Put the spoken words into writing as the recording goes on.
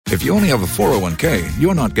If you only have a 401k,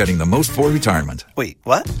 you're not getting the most for retirement. Wait,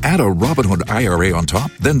 what? Add a Robinhood IRA on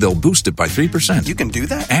top, then they'll boost it by 3%. You can do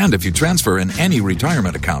that? And if you transfer in any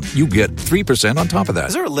retirement account, you get 3% on top of that.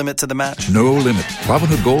 Is there a limit to the match? No limit.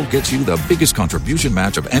 Robinhood Gold gets you the biggest contribution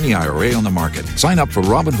match of any IRA on the market. Sign up for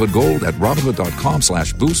Robinhood Gold at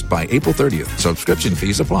Robinhood.com/boost by April 30th. Subscription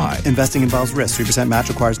fees apply. Investing involves risk. 3% match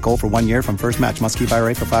requires gold for 1 year from first match. Must keep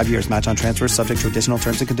IRA for 5 years. Match on transfers subject to additional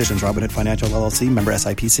terms and conditions. Robinhood Financial LLC, member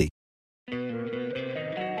SIPC.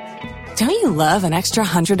 Don't you love an extra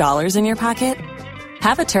 $100 in your pocket?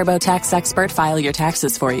 Have a TurboTax expert file your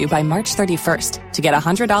taxes for you by March 31st to get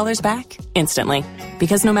 $100 back instantly.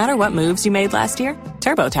 Because no matter what moves you made last year,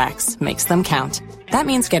 TurboTax makes them count. That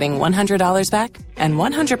means getting $100 back and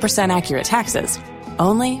 100% accurate taxes,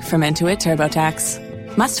 only from Intuit TurboTax.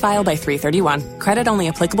 Must file by 3/31. Credit only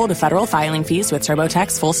applicable to federal filing fees with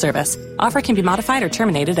TurboTax full service. Offer can be modified or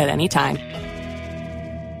terminated at any time.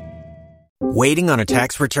 Waiting on a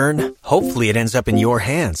tax return? Hopefully it ends up in your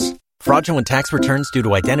hands. Fraudulent tax returns due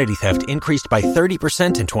to identity theft increased by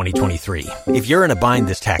 30% in 2023. If you're in a bind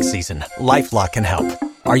this tax season, LifeLock can help.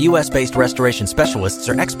 Our U.S.-based restoration specialists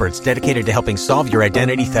are experts dedicated to helping solve your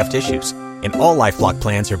identity theft issues. And all LifeLock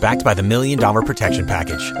plans are backed by the $1 Million Protection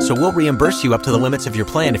Package. So we'll reimburse you up to the limits of your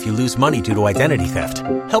plan if you lose money due to identity theft.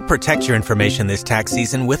 Help protect your information this tax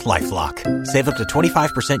season with LifeLock. Save up to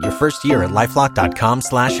 25% your first year at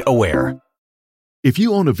LifeLock.com/aware. If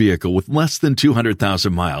you own a vehicle with less than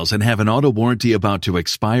 200,000 miles and have an auto warranty about to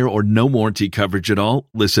expire or no warranty coverage at all,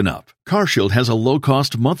 listen up. CarShield has a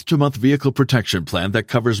low-cost month-to-month vehicle protection plan that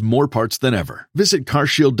covers more parts than ever. Visit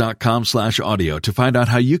carshield.com/audio to find out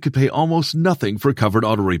how you could pay almost nothing for covered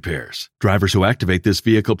auto repairs. Drivers who activate this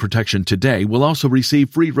vehicle protection today will also receive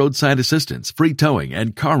free roadside assistance, free towing,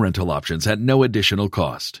 and car rental options at no additional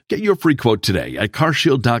cost. Get your free quote today at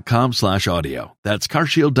carshield.com/audio. That's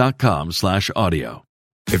carshield.com/audio.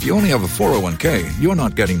 If you only have a 401k, you're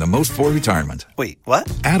not getting the most for retirement. Wait, what?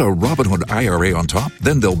 Add a Robinhood IRA on top,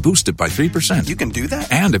 then they'll boost it by 3%. You can do that?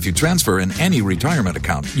 And if you transfer in any retirement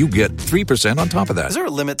account, you get 3% on top of that. Is there a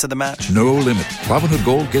limit to the match? No limit. Robinhood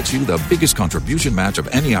Gold gets you the biggest contribution match of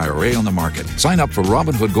any IRA on the market. Sign up for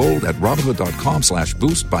Robinhood Gold at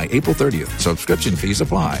Robinhood.com/boost by April 30th. Subscription fees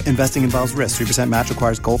apply. Investing involves risk. 3% match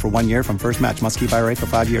requires gold for 1 year from first match. Must keep IRA for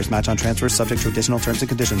 5 years. Match on transfers subject to additional terms and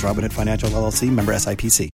conditions. Robinhood Financial LLC, member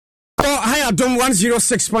SIPC. Hi, Dom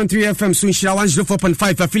 106.3 FM, Sunshine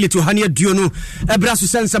 104.5, affiliate to Hania Diono, Ebrasu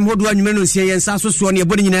Sensa Modu and Menusia, and Sasso Sonia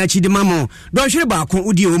Boninachi de Mamo. Don't share back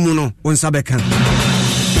Udi Umuno on Sabekan.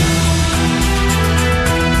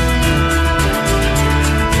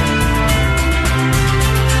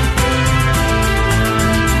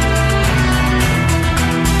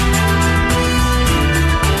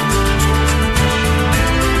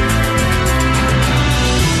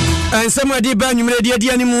 And somebody ban you ready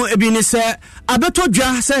animal ebini se abeto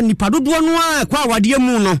dwa se nipa dodo no a kwa awade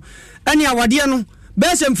mu no ene awade no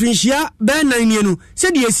be sem finhia be nan nu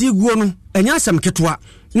se de esi guo no enya asem ketoa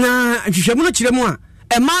na hwehwemu no kiremu a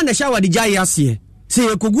ema na hya awade gya ase se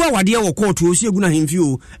ekogu awade wo koto o se egu na hemfi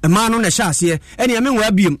o ema no na hya ase ene ya menwa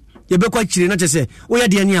abiem yebekwa kire na chese oya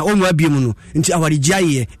de ne a onwa abiem no nti awade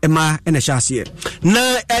gyaye ema na hya ase na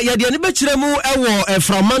yade ne be kire mu ewo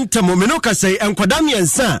eframantam me no kase enkoda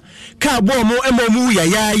miensa ka bo mo emamu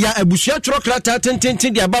ya abusua twrokrata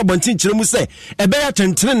tententen de ababontin kire mu se ebe ya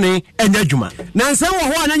tentrene enya dwuma na nsan wo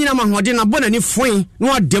ho ananyina mahode na bona ni foi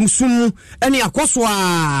no adem sum ene akoso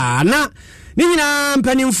a na ni nyina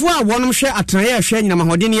mpanimfo a wonom hwe atran ya hwe nyina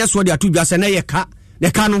mahode ne yeso de atodwa se na ye ka ne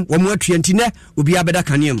kanu wo mu atuanti ne obi abeda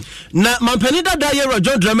kanem na mampani dada ye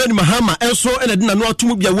John Dramani Mahama enso ene de na no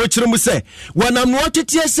atum bia wo kire mu se wanam no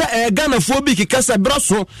tetie se Ghanafo bi kikasa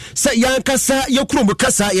braso se yankasa ye kurom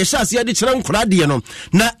kasa ye hyase ye de kire nkura de no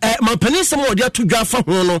na mampani sem wo de atodwa fa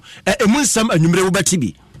ho no emu nsam anwumre wo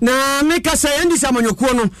batibi na meka say endi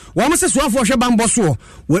samanyokuo no wo mo se soafo hwe bambo so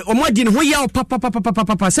o mo di ne ho ya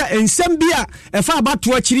papa sa ensem bia e fa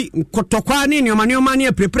abato akiri kotokwa ne nneoma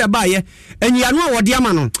ne prepare baaye enyia no wo de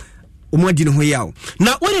ama no o mo di ne ho ya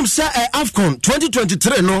na when him say AFCON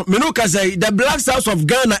 2023 no me no ka say the Black Stars of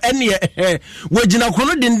Ghana ene we gina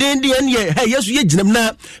kono denden ene yesu ye ginam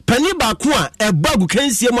na pani ba ko a e bagu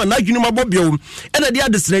kansie mu na adwunu mabobio ene de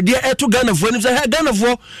adesrede eto Ghana fo ni say Ghana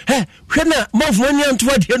fo hwe na mafo ani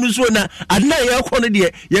anto ade no so na adna ye kono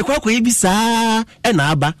de ye kwakwa ye bi saa ena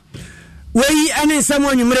aba Wei ene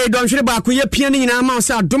samu nyumre don hwere ba ko ye pia ni nyina ma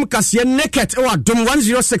sa dom kase naked o dom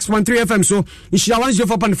 106.3 FM so nshira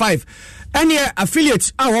 104.5 ene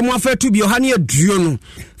affiliate a wo mo afa to bi ohane aduo no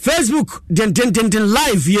Facebook den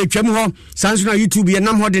live ye twam ho sanso na YouTube ye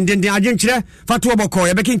nam ho den agenkyere fato oboko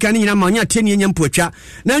ye bekinka ni nyina ma nya teni nya mpoatwa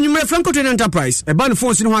na nwumre Franco Ten Enterprise e ba no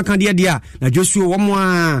phone si ho aka de dia na Joshua wo mo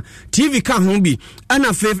a TV ka ho bi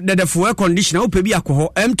ana faith de for air conditioner opa bi akoho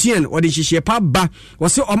MTN wo de hihye pa ba wo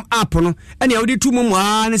se app no ene wo de tu mu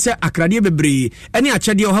a ne se akrade bebre ene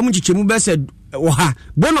akyede o ha mu chichemu be se wo ha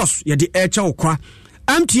bonus ye de echa okwa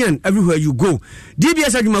MTN everywhere you go.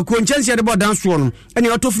 DBS adwuma ko nchansi de bodan so no ene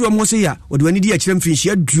otofiri omo se ya ode wani di akire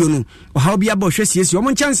mfinhia duo no oha obi aba hwe siesi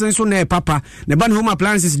omo nchansi so na papa ne ban home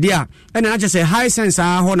appliances dia ene na chese high sense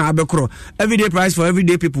ho na abekro everyday price for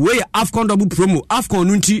everyday people we Afcon double promo Afcon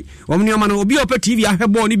nunti omo ne no obi opa TV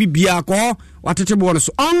ahwebo ni bibia ko watete bo no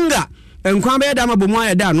so onga enkwan be da mabomu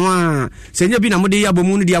aye da no a senye bi na mode ya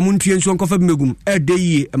bomu no dia muntue nso nkofa bimegum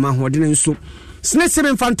edeyi ma hodene nso Sne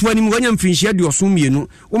 7 fan 20 wanya mfinhia de osumienu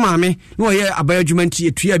wo maame no ye abaya adwuma nti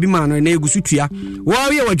etua bi ma no na egusu tua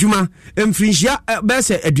wo ye wadwuma mfinhia be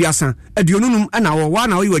se aduasa aduonunum na wo wa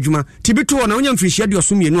na wo ye wadwuma tibito na wanya mfinhia de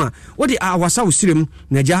osumienu a wo de awasa wo sirem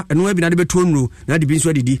na ja eno abi na de beto nru na de bi nso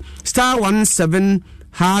adidi star 17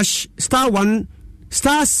 hash star 1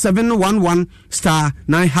 star 711 star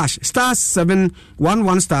 9 hash star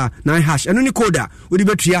 711 star 9 hash eno ni koda odi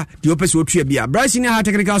betua de opese otua bia Bryce ni ha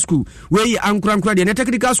technical school we ankura de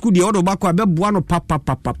technical school de odo bakwa beboa no papa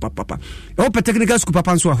e ope technical school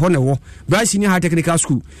papa nso ho ne wo Bryce ni ha technical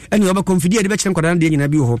school eni oba confidie de be kyerem kwada na de nyina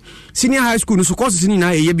bi ho senior high school no so courses ni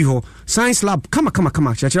na eye bi ho science lab kama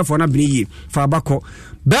kyerɛ fo na bini yi fa bakɔ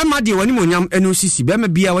bema de wani monyam eno sisi bema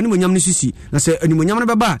bia wani monyam no sisi na se ani monyam no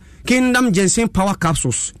beba Kingdom Ginseng Power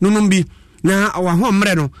Capsules no bi na wa ho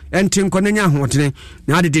mre no enti nkonanya ahotene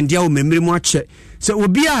na ade dendia wo memre mu ache se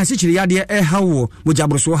obi a se kyire yade hawo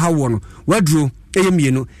mojabroso hawo no waduro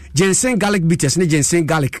eyemienu Ginseng Garlic Bitters ne Ginseng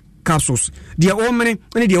Garlic Capsules dia o mene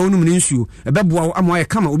ne dia onum ne nsuo ebeboa amoye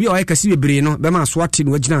kama obi a kase bebre no be ma so ate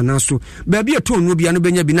no wagina naso ba bia to no bia no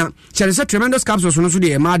benya bi na kyere se tremendous capsules no so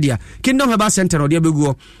de emadia Kingdom Herbal Center no de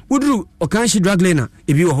beguo wuduru Okanshi Drug Lane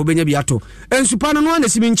ebi wo ho benya bi ato ensupa no na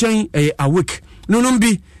sibi nchen awake no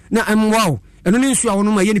bi na wow eno ne nsuo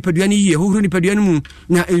awono ma ye nipadua ne yie hohuru nipadua no mu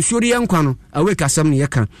na ensuo de yankwa no awake asam ne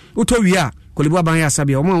yeka uto wi a kolibu aban ya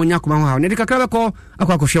sabia o ma wonya koma ho ha ne de kakra beko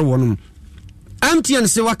akwakohwe wo no MTN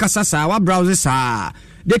se wakasa sa wa browse sa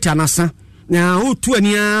data nasa na utu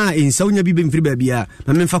ania insa unya bibe mfiri babia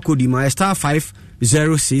na memfa kodi ma star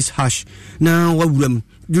 506 hash na wawuram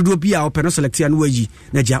dudu bia open no select ya no waji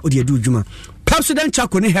na ja odi adu dwuma Pepsodent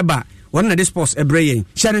Chako ne heba won na dispose ebreye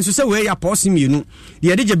share nso se we ya pause mienu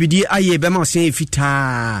de de jabidi aye be ma osen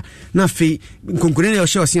fita na fe konkone na o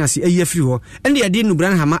hye osen ase ayi afiri ho ende de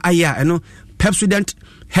nubran hama aye a eno Pepsodent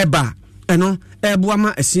heba eno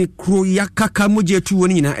ebuama esi kro ya kaka moje tu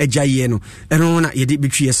woni nyina agyaye no eno na yede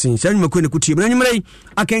betwi esen sa nyuma ko ne kutie na nyumrei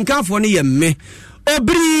akenkanfo ne yemme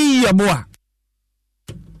obri yaboa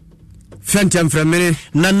fentem fremene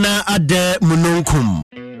nana ade munonkum.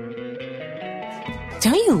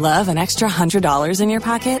 Don't you love an extra $100 in your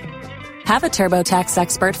pocket? Have a TurboTax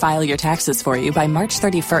expert file your taxes for you by March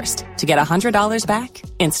 31st to get $100 back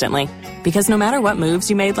instantly. Because no matter what moves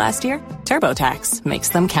you made last year, TurboTax makes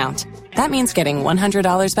them count. That means getting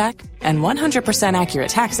 $100 back and 100% accurate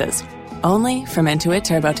taxes only from Intuit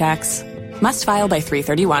TurboTax. Must file by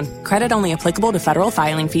 3/31. Credit only applicable to federal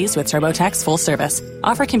filing fees with TurboTax full service.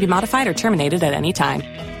 Offer can be modified or terminated at any time.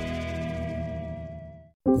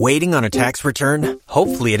 Waiting on a tax return?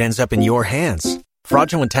 Hopefully it ends up in your hands.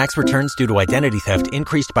 Fraudulent tax returns due to identity theft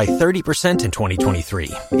increased by 30% in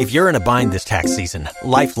 2023. If you're in a bind this tax season,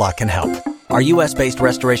 LifeLock can help. Our U.S.-based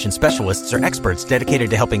restoration specialists are experts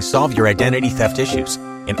dedicated to helping solve your identity theft issues.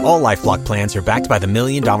 And all LifeLock plans are backed by the $1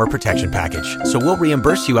 Million Protection Package. So we'll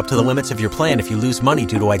reimburse you up to the limits of your plan if you lose money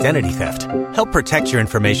due to identity theft. Help protect your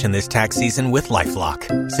information this tax season with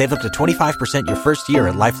LifeLock. Save up to 25% your first year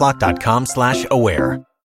at LifeLock.com/aware.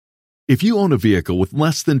 If you own a vehicle with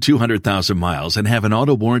less than 200,000 miles and have an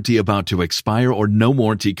auto warranty about to expire or no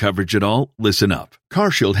warranty coverage at all, listen up.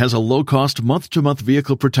 CarShield has a low-cost month-to-month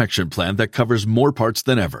vehicle protection plan that covers more parts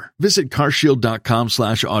than ever. Visit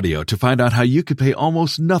carshield.com/audio to find out how you could pay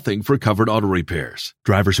almost nothing for covered auto repairs.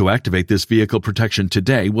 Drivers who activate this vehicle protection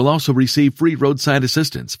today will also receive free roadside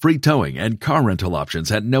assistance, free towing, and car rental options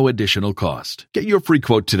at no additional cost. Get your free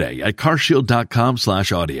quote today at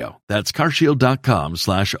carshield.com/audio. That's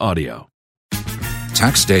carshield.com/audio.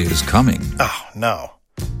 Tax day is coming. Oh, no.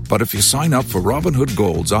 But if you sign up for Robinhood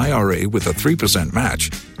Gold's IRA with a 3% match,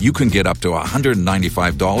 you can get up to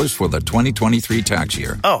 $195 for the 2023 tax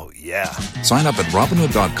year. Oh, yeah. Sign up at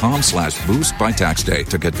Robinhood.com/boost by tax day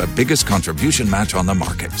to get the biggest contribution match on the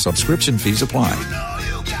market. Subscription fees apply.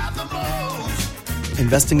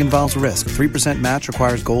 Investing involves risk. 3% match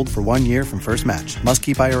requires gold for 1 year from first match. Must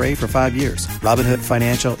keep IRA for 5 years. Robinhood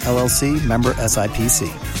Financial, LLC, member SIPC.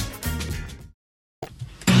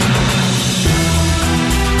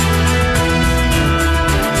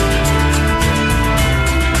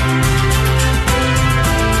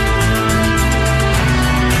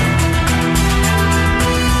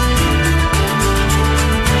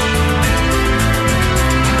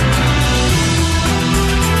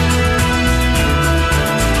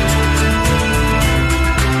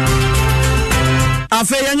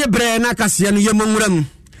 Afe yanye bre na kasia no yemonwram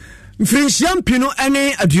mfrinhia mpino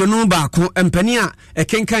ene aduonu baako empani a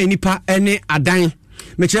ekenkan nipa ene adan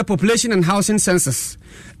meche population and housing census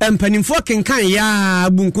empanimfo kenkan ya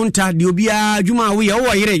bunkunta de obia adwuma wo ye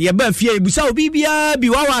wo yere ye ba fie ebusa obi bia bi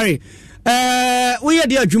waware wo ye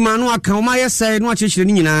de adwuma no aka o ma ye sai no akyekire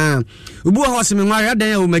ni nyina obu ho se menware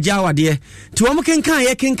adan o magya awade ti wo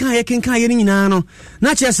kenkan ye ni nyina no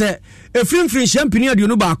na che se efrimfrinhia mpino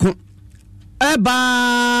aduonu baako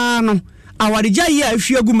eba no awadeja yi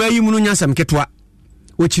ahwe aguma yi mu no nyasam ketwa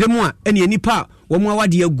okiremu a ene nipa wo mu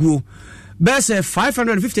awade aguo be se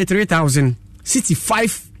 553,065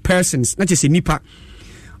 persons na chese nipa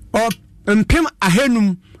o mpem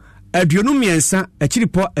ahenum aduonu miensa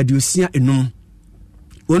akiripo aduosia enum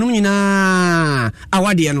wonum nyina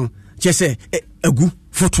awade no chese agu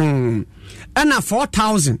foton ana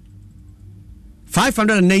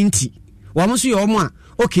 4,590 wa musu yo mu a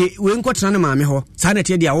okay we nkotena na maame ho saa na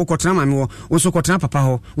tie dia wo kotena maame ho nso kotena papa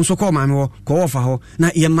ho nso ko maame ho ko wofa ho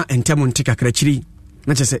na yema entemo ntika krakiri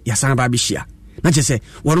na chese yasan ba bihia na chese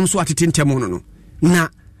worum so atete ntemo no na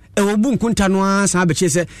ewobu nkunta no asa be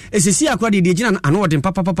chese esisi akwa de gina ano wode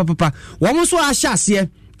papa wom so ahya ase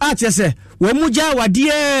a chese wom gya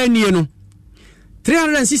wade nie no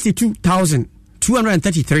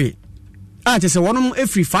 362,233 a chese wonum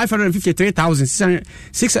every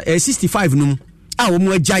 553,665 num a wo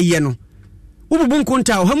mu agyaye no wobubu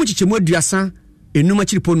nkonta o hamu chichemu aduasa enum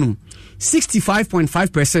achiriponum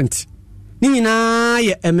 65.5% ni nyina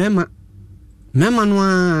ye mema no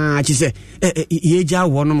a chise ye gya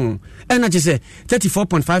wonom na chise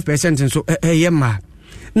 34.5% nso ye ma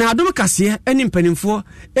na adom kase eni mpanimfo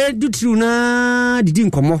edutru na didi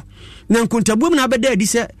nkomo na nkontabuom na abeda adi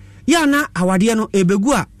se ya na awade no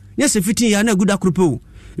ebegu a nye se fitin ya na guda kropo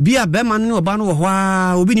bia bema no oba no wo ho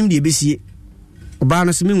a obi nim de ebesie oba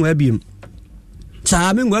no se menwa abiem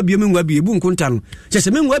cha menwa abiem bu nkonta no che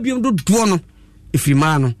se menwa abiem do do no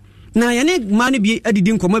efirima no na ya ne ma ne bi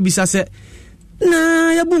adidi nkoma bisa se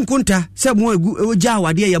na ya bu nkonta se mo egu gya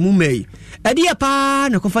awade ya mu mai ade ya pa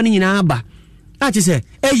na kofa ni nyina aba a che se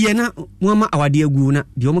eye na mo ma awade agu na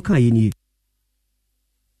de o mo kan ye ni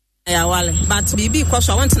ya wale but bibi kwa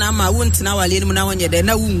so wontina ma wontina wale ni mu na wonye de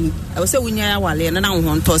na wungu e se wunya ya wale na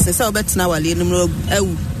ho nto se obetina wale ni mu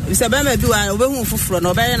awu se be ma bi wa obehu fufuro na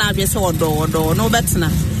obe na adwe se odo na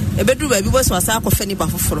obetina ebedu ba bi bo se wasa akofɛ ni ba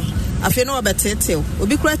fufuro afie no obetetew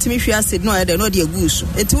obi kura timi hwe ase no ya de no de agusu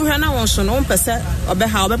eti wo hwe na won so no mpese obe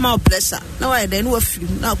ha obe ma pressure na wa de no afiri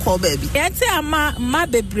na call ba bi yete ama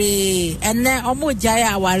bebre ene omo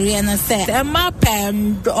jaya aware na se ma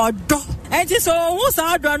pem odo enti so who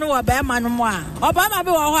sa odo no wa ba ma no mo a oba ma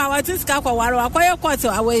bi wo ho a wati sika kwa ware akoye court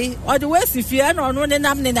away odo we sifie no no ne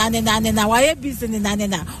nam ne na wa ye busy ne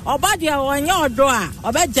na oba de onye odo a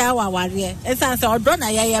oba jaya aware esanse odo na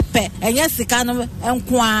ye pe enye sika no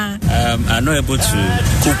enko a are not able to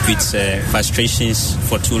cope with frustrations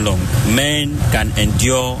for too long. Men can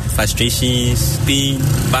endure frustrations, pain,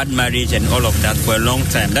 bad marriage and all of that for a long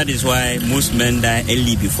time. That is why most men die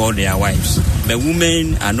early before their wives. But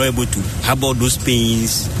women are not able to harbor those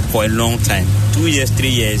pains for a long time. 2 years, 3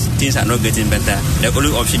 years, things are not getting better. The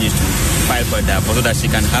only option is to fight for that so that she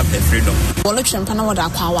can have the freedom. Election pana wada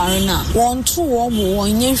kwaware na won to wo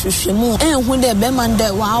wonye hwehwemu enhu de be man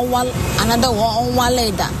de wa wal another one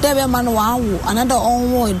wale da de be man wa wo another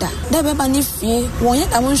on wo da de be man fie wonye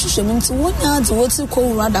da won hwehwemu nti wonya de woti ko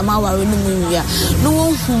wura da ma ware no mu wia no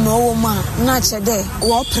won hu no wo ma na che de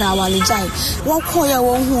wo pra wale jai wo ko ya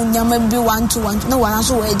wo hu nyama bi 1 to 1 na wara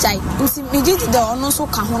so wo jai nti megidi de ono so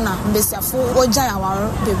ka ho na mbesiafo wo jai aware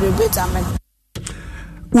bebrebe tamen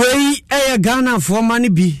wei Ghana for money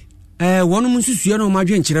bi wonum nsusua no ma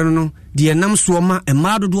dwenkyere no de nam so ma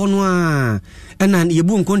ema dodo no a ena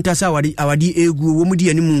yebu nkonta sa awade egu wo mu de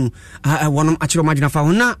animu wonum akere ma fa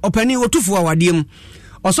ho na opani otufo awade mu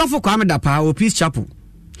osofo kwa ameda pa o Peace Chapel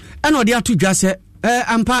ena ode atu dwa se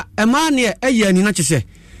ampa ema ne ayani na kyese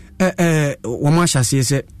wo ma hyase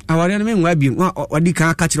se awade no menwa bi wadi kan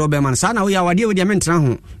aka kyere obema sa na wo ya awade wo de mentena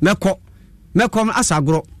ho mekọ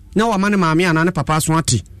asagoro na wa mane maame ana ne papa so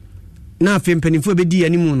ate na afei mpanimfoɔ bɛdi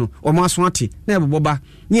animu no ɔmo aso ate na ɛbobɔba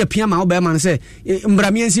ne apia ma wobɛma no sɛ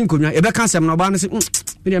mbra miɛnsi nkonnwa ɛbɛka asɛm na ɔbaa no sɛ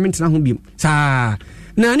medeɛ mentena ho biom saa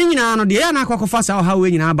na ne nyinaa no deɛ ɛyɛ na akɔkɔfa saa ɔhaw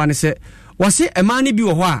nyinaa aba no sɛ wɔse ɛmaa no bi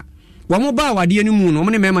wɔ hɔ a wɔn ba awadeɛ no mu no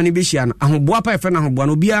wɔn ne mɛma no bɛhyia no ahoboa pa ɛfɛ no ahoboa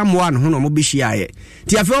no obiara mmoa no ho na wɔn bɛhyiaeɛ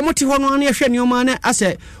nti afei wɔn te hɔ no ne ɛhwɛ nneɛma no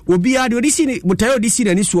asɛ obiara deɛ ɔde si ne botaeɛ ɔde si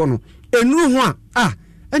n'ani soɔ no ɛnuru ho a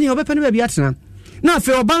ɛne ɔbɛpɛ no baabi atena na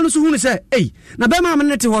afei ɔbaa no so hu no sɛ ei na bɛrima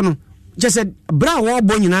no te hɔ no kyɛ sɛ berɛ a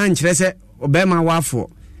wɔrebɔ nyinaa nkyerɛ sɛ ɔbɛrima waafoɔ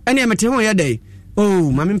ɛne ɛmete ho yɛ dɛ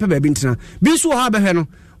ma mempɛ baabi ntena bi nso wɔ hɔ abɛhwɛ no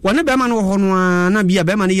wɔne bɛrima no wɔ hɔ no na bia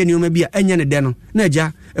bɛrima no yɛ nneɛma bi a ɛnyɛ ne dɛ no na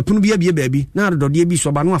agya ɛpono bi abie baabi na adɔdeɛ bi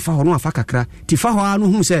so ɔba no afa hɔ no afa kakra ti fa hɔ a no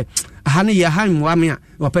hu sɛ aha no yɛ aha mmoa me a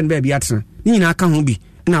wɔpɛ no baabi atena ne nyinaa ka ho bi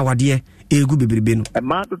na awadeɛ egu bebrebe no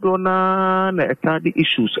ɛma dodo na ɛtade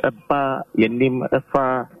issues ɛba yɛnim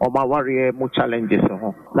ɛfa ɔmaware mu challenges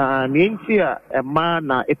ho na nenti a ɛma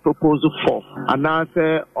na propose for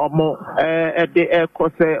anaasɛ ɔmo ɛde ɛkɔ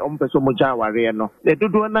sɛ ɔmo pɛ sɛ ɔmo gya aware no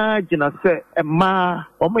dodo na gyina sɛ ɛma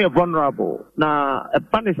ɔmo yɛ vulnerable na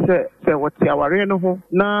ɛba ne sɛ wɔte aware no ho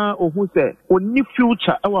na ohu sɛ onni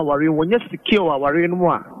future ɛwɔ aware wɔnyɛ secure wɔ aware no mu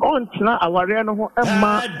a ɔntena aware no ho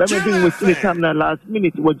ɛma bɛma bi wɔ time na last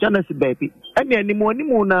minute wɔ janesi baby ɛne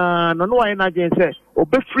animu na no wayɛ na agyen sɛ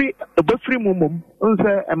obɛfiri mu mom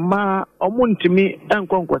nsɛ ɛma ɔmo ntumi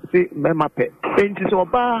ɛnkɔnkɔse mɛma pɛ enti sɛ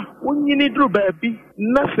ɔbaa wonyini duru baabi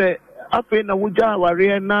na sɛ afei na wogya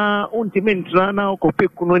awareɛ na wontumi ntena na ɔkɔpɛ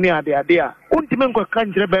kunu ne ade a wontumi nkɔka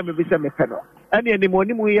nkyerɛ bɛma bi sɛ mepɛ no ɛne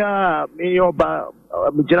animu yi a meyɛ ɔba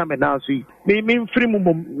megyina me naa so yi memfiri mu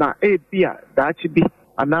mom na ebia daakye bi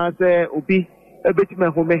anaasɛ obi ɛbɛtumi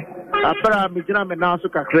ahome abere a megyina me naa so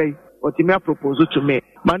kakra yi otimi propose to me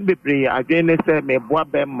man bebree adwene ne sɛ meboa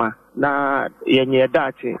bɛma na yɛnyɛ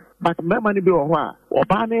daakye but mɛma no bi wɔ hɔ a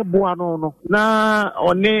ɔbaa no boa no na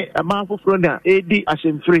ɔne ɛma foforɔ na ɛdi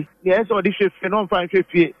ahyɛmfiri ne ɛsɛ ɔde hwɛ fie na ɔmfa nhwɛ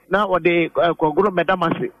fie na ɔde kɔgoro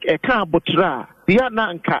mɛdamase ɛka abotra a bia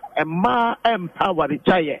na nka ɛma ɛmpa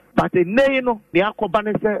awaregyaeɛ but nnɛ no ne akɔba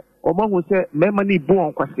ne sɛ ɔmahu sɛ mɛma no ibu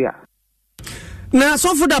wɔn kwase a na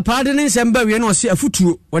sɔfo da paade ne nsɛm ba wie na ɔse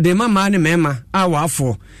afutuo ɔde ma maa ne mɛma a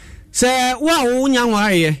wɔafoɔ sɛ wo a wo nya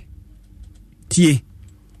nwareɛ tie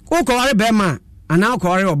wokɔware bɛrima anaa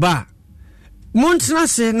wokɔware ɔba a montena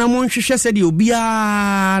se na monhwehwɛ sɛdeɛ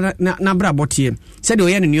obiara na brabɔ teɛ sɛdeɛ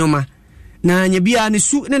ɔyɛ ne nneɔma na nya biara ne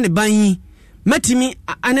su ne ne ban yi mɛtumi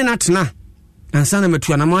ane no atena ansa na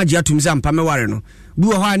matua na moagye atom sɛ ampa mɛware no bi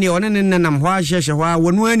wɔ hɔ a neɛ ɔne ne nenam hɔ ahyehyɛ hɔ a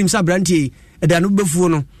wɔno anim sɛ aberantie ɛda no bɛfuo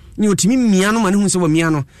no ne ɔtumi mmia no ma ne hu sɛ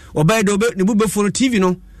wɔmmia no ɔbɛyɛ dɛ ne bu bɛfuo no TV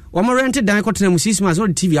no wɔn rent dan kɔtena mu 6 months na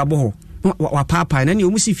TV abɔ hɔ wapaapae na ne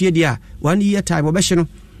ɔmu si fie deɛ a 1 year time ɔbɛhye no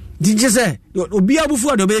digye sɛ obiara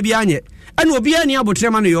bufu ade ɔbɛyɛ bi anyɛ ɛna obiara ni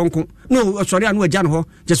abotrɛ ma no yɔnko na ɔsɔre a no agya no hɔ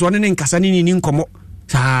gye sɛ ɔne ne nkasa ne ni nkɔmmɔ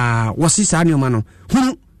saa wɔse saa nneɔma no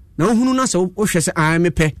hunu na wohunu no sɛ wohwɛ sɛ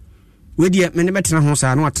mepɛ wedeɛ mene bɛtena ho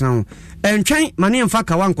saa na watena ho ɛntwɛn ma ne mfa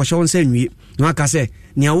ka wankɔhyɛ wo nsa nwie na waka sɛ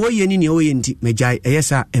nea wɔyɛ ni nea wɔyɛ nti magyae ɛyɛ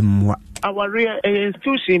saa ɛmmoa awareɛ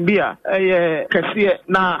institution bi a ɛyɛ kɛseɛ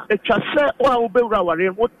na etwa sɛ wo a wobɛwura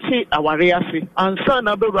awareɛ wote awareɛ ase ansa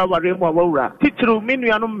na wobɛwura awareɛ mu a wawura titiriw me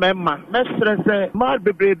nuanom mmarima mɛserɛ sɛ mmaa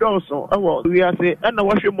bebree dɔɔso ɛwɔ wiase ɛna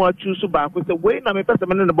wɔhwɛ mu atu so baako sɛ wei na mepɛ sɛ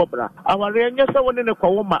me ne ne bɔbra awareɛ nyɛ sɛ wo ne ne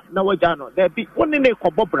kɔwo ma na wagya no daabi wo ne ne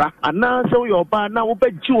kɔbɔbra anaasɛ woyɛ ɔbaa na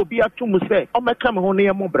wobɛgye obi ato mu sɛ ɔmɛka me ho ne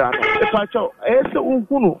yɛ mmɔbra no ɛfakyɛw ɛyɛ sɛ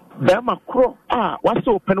wohunu bɛrima korɔ a wasɛ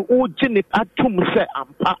wopɛ no wogye ne ato mu sɛ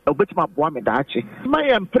ampa wobɛtumi aboa me daakye ma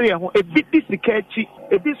yɛ mpere ho ebi di sika akyi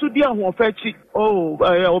ebi so di ahoɔfɛ akyi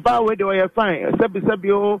ɔbaa wei de ɔyɛ fine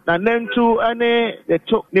sɛbisɛbi o na nantu ne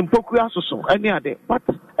ɛto ne mpoku asoso ne ade but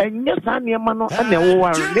ɛnyɛ saa nneɛma no ɛna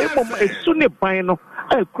ɛwoware na mmom ɛsu ne ban no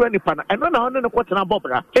ɛkura nipa no ɛno na ɔne ne kɔtena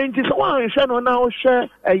bɔbra enti sɛ woanhwɛ no na wohwɛ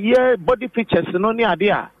ɛyɛ body features no ne ade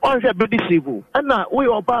a woanhwɛ body shape ɛna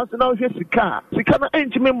woyɛ ɔbaa so na wohwɛ sika no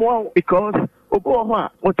ɛntumi mmoa wo because obi wɔ hɔ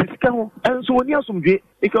a ɔte sika ho ɛnso wɔni asomdwe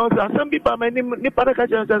because asɛm bi ba m'anim nipa no ka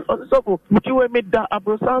kyerɛ sɛ ɔsesɔfo mekyiwe meda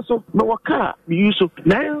aborosan so mewɔ kaa meyi so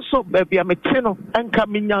nanso baabi a mete no ɛnka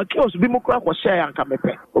menya chaos bi mu kora kɔhyɛɛ anka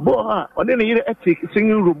mepɛ obi wɔ hɔ a ɔne ne yere ɛte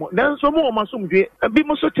singing room nanso mo wɔ masomdwe bi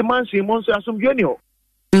mo so te mansion mo nso asomdwe ni hɔ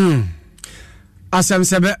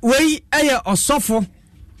asɛmsɛbɛ wei ɛyɛ ɔsɔfo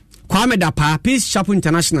Kwame Dapa Peace Chapel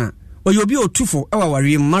International ɔyɛ obi otufo ɛwɔ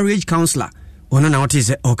awareɛ marriage counselor ɔno na wɔte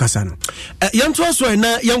sɛ ɔkasa no yɛnto aso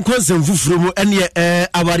na yɛnkɔ nsɛm foforɔ mu ɛneɛ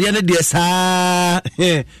awareɛ no deɛ saa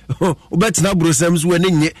wobɛtena borosɛm so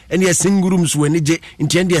w'ani nye ɛneɛ singurum so w'ani gye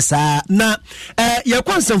ntiɛn deɛ saa na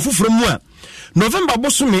yɛkɔ nsɛm foforɔ mu a November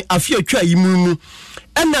bosome afe atwa yi mu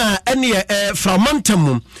ɛna ɛneɛ framantam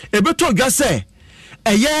mu ɛbɛtɔ dwa sɛ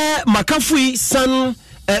Makafui San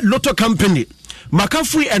Lotto Company.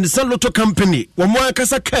 Makafui and San Lotto Company. Wamwa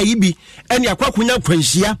kasa kaibi eni akwa kunya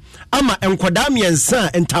kwanhyia ama enkwadami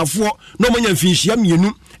ensa entafo no manya mfinhyia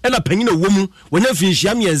mienu ena panyina womu wanya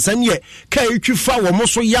mfinhyia miensa ne kai twifa wo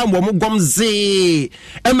so yam wo gomze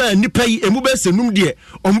ema nipa yi emu besenum de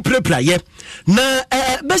omprepraye na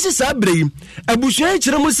besi sabre abusua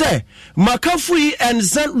kiremu se Makafui and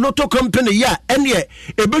San Lotto Company ya ene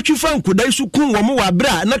ebetwifa nkodai su kun wo wa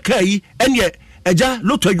bra na kai ene eja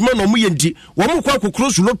loto adwuma no mu yenti wo mu kwa kokoro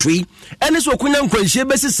su loto yi ene so kunya nkwanhie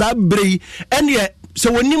besi sabre ene se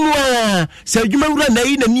wonimu a se adwuma wura na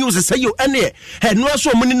yi na news se yo ene he no so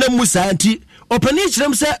mu ni na mu saanti opani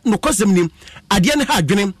kirem se no kosem nim ade ne ha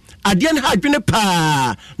adwene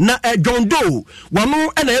pa na Jondo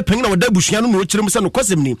wano ena yepanyina wada busua no no kirem se no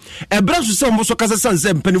kosem ni ebra so se mo so kasa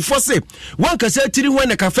sanse mpanifo se wan kasa tiri ho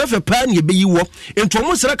na kafefe pa na yebeyi wo ento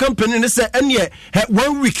mo sra company ne se ene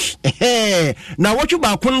 1 week na wotwe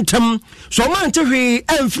ba kontam so ma ntehwe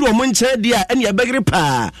amfiri o mo nche de a ene yebegre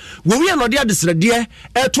pa wo wi no de adesrede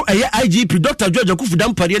eto eye IGP Dr. George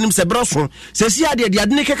Akufudam pare nim se braso se si ade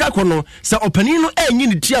ne keka kono se opani no enyi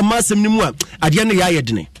ne tia masem ni mu a ade ne ya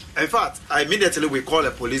yedene. In fact, immediately we called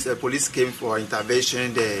the police. The police came for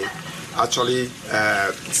intervention. They actually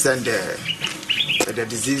sent the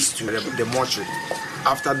disease to the mortuary.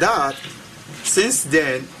 After that, since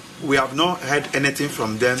then, we have not heard anything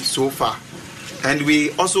from them so far. And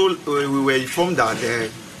we also we were informed that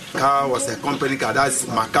the car was a company car, that's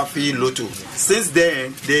McAfee Lotto. Since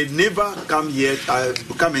then, they never come here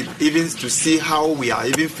come in even to see how we are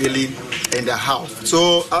even feeling in the house.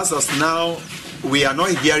 So as of now, we are not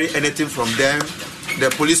hearing anything from them. The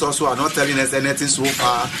police also are not telling us anything so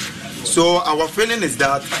far. So our feeling is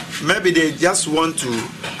that maybe they just want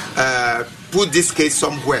to put this case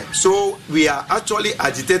somewhere. So we are actually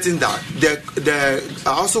agitating that. They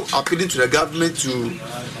are also appealing to the government to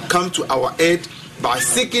come to our aid by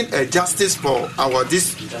seeking a justice for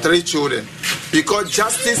these 3 children, because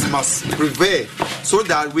justice must prevail so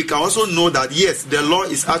that we can also know that yes, the law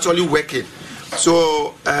is actually working.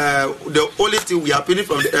 So the only thing we are appealing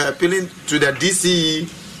appealing to the DCE,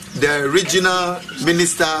 the regional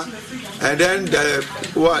minister, and then the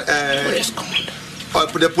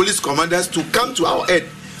police commanders to come to our aid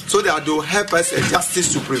so that they will help us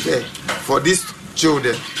justice to prevail for these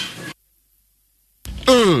children.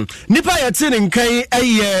 Nipa ya tini nkai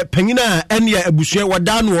eye panyina ene abusua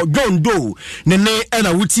wadano Jondo nene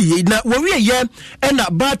ena wuti na wawie ye ena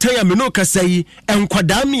bata ya meno kasai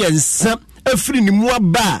enkwadam yensa afiri ni mu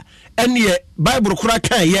aba ene Bible kura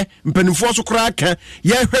kan ye mpanifo so kura kan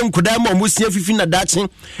ye hwe nkwadam a mosia fifi na dache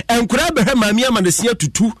enkura behwe maami amanesia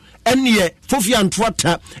tutu ene fofi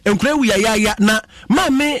antwata enkura wiya ya na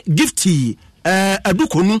mame gifty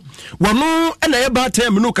adukonu wano ena ye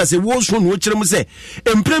bata me no kase wo so no kirem se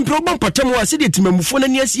emprempre obon patam wa se de timamufo na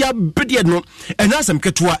ni asia bede no ena asem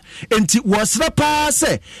ketoa enti wo sra pa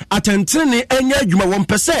se atentene enya adwuma won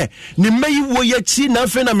pese ni mayi wo ya chi na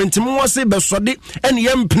fe na mentem wo se besode ene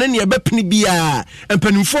ye mpene ne ye bepene bia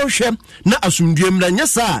empanimfo hwe na asumduem na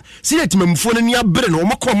nyesa se de timamufo na ni abre no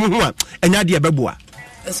omko mo ho a enya de beboa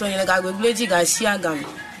eso yele ga gbegleji ga sia gam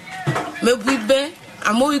mebuibe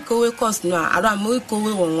amoikowe cost no ara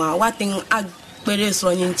amoikowe wonwa watin agbere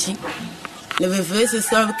so nyinchi le vevese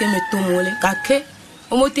se ke metomole kake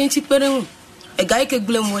omotinchi pere hu e ga ike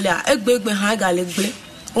gble mole a egbegbe ha ga le gble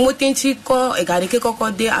omotinchi ko e ga re ke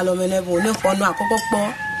kokko de alomenebo ne fo no akokko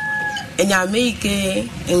po enya meike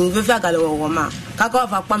en veve ga le wo ma kaka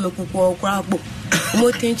fa pa mekuku okra gbo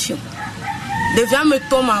omotinchi de via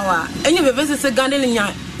metoma wa enye vevese se gande le nya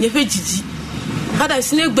ye fe jiji kada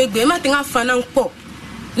sine gbegbe ma tinga fana npo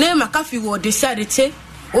ne makafi wo de sade che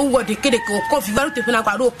o wo de kede ko coffee varu te fina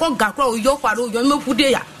kwa ro ko ga kwa o yo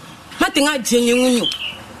mefude ya ma tinga jenye nwunyu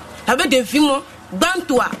abe de vimo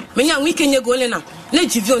gbantoa menya nwike nye gole na le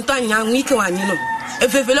jivi onto anya nwike wanyi no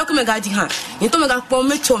efefele ko me ga ji ha nto me ga po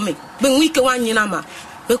me chome be nwike wanyi na ma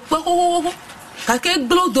be po ka ke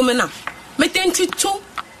glo do me na me tenti cho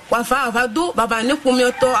wa fa do baba ne ko mi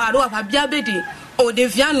oto aro afa bia bede o de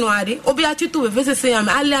via noire obi atitu vevese se ya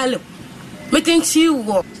me ale metinchi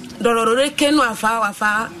wo dororore kenu afa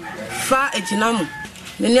fa ejinamu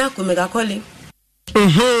neni akomega kole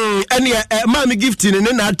ene mami gifting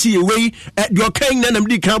ne na ati we de okan na nam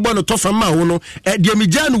di kan bo no tofa ma wo no de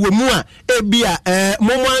megya no wo mu a ebia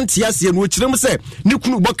momo anti ase no kirem se ne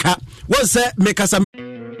kunu boka won se mekasa.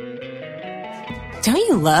 Don't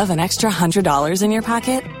you love an extra $100 in your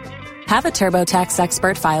pocket? Have a TurboTax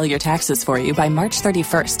expert file your taxes for you by March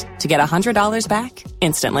 31st to get $100 back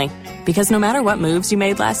instantly. Because no matter what moves you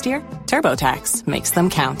made last year, TurboTax makes them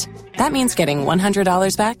count. That means getting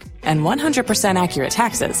 $100 back and 100% accurate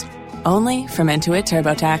taxes only from Intuit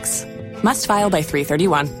TurboTax. Must file by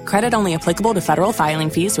 3/31. Credit only applicable to federal filing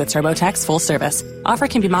fees with TurboTax full service. Offer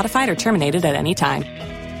can be modified or terminated at any time.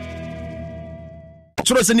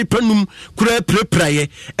 Sɛ nipa num kura prepraye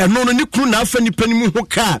ɛno no ne kru na afa nipa nim ho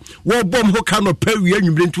ka wo bom ho ka no pa wi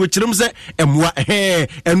anwumre nti wo kyerem sɛ ɛmoa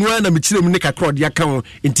ɛno na me kyerem ne kakra ɔde aka ho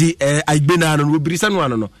nti agbe na no obirisa no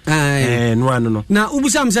ano no no ano no na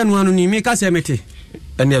ubusam sɛ no ano ni me ka sɛ mete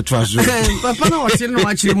ɛne ɛto aso papa na wɔkyere no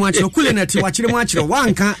wakyere mu akyere kule na ti wakyere mu akyere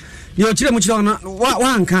wanka ne ɔkyere mu kyere no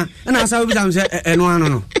wanka ɛna asa ubusam sɛ ɛno ano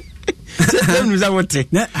no sɛ nu za wote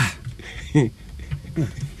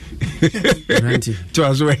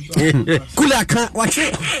kula ka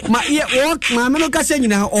wache ma ye walk ma me no ka se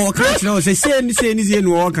nyina o ka kyerɛ se se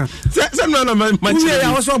no o ka se no na ma kyerɛ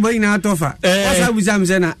ya wo so bo nyina tofa o sa buzam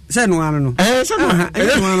se na se no ano no se no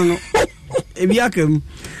ano no e bi akam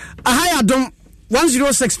aha ya dom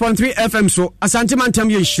 106.3 FM so Asante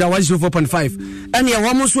Mantam ye hira 104.5 ene ye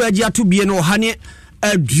wo mo so agi ato bie no hane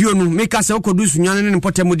aduo no me ka se okodu sunwane ne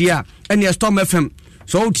potamu dia ene Storm FM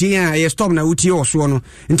so uti ya stop na uti oso no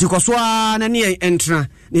nti koso na ne entra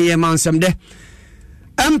ne ye mansam de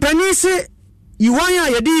ampani se yiwan ya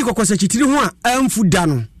yedi kokosa chitiri ho a amfu da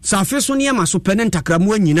no safe so ne ma so pene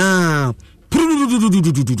ntakramu anyina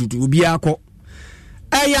obi akọ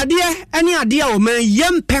ayade ene ade a o man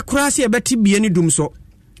yempe kura se ebeti bie ne dum so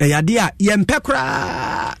ayade a yempe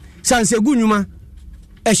kura sanse gunwuma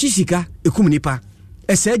ehihika ekum nipa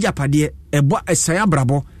ese japade ebo esaya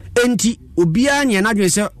brabo enti obia nya na dwen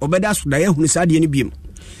se obeda so da ya hunu sa de ne biem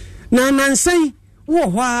na nansan wo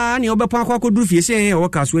hwa ne obepa akwa duru fie se wo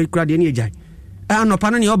ka so kura de ne ejai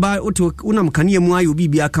anopa no ne oba oto unam kane mu ayo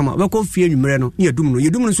bibia kama obekọ fie nwumre no ne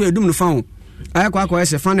yedum no so yedum no fa ho ayakwa akwa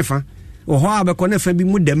ese fa ne fa wo hwa abekọ na fa bi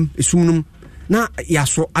mu dem esumnum na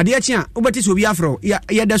yaso ade achi a obeti so obi afro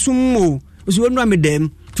ya da summo so wonu amedem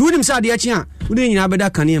tuunim sa ade achi a wode nyina beda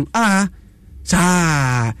kanem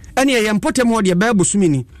saa ene ye mpotem ho de ba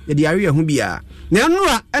bosumini ye de awe ho bia na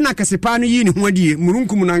nura ena kasepa no yi ne ho adie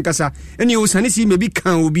murunkum na nkasa ene o sane si mebi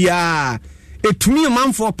kan obia etumi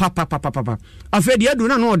manfo papa afa de adu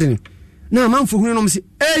na no de na manfo hunu no mse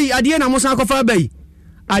adie na musa akofa bai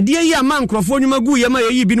adie yi ama nkrofo nyuma gu ye ma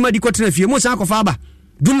yi bi no madi kotena fie musa akofa aba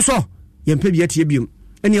dum so ye mpa bia tie biom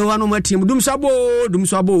ene wa no matiem dum so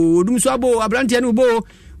abo abrante ne bo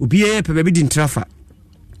obie pepe bi di ntrafa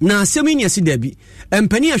na semini asi dabi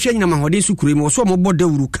empani ahwe nyina mahode su kure mo so mo boda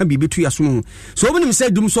wuru ka bi betu yasom so obinim se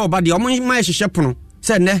dum so oba de omo ma hyehyɛ pono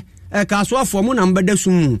se ne ka so afo mo na mbada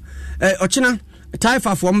sum ochina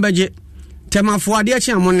taifa fo mbagye temafo ade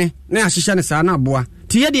achi amone na ahyehyɛ ne saa na aboa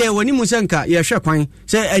ti ye de wani mu se nka ye hwɛ kwan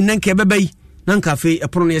se enanka bebai na nka fe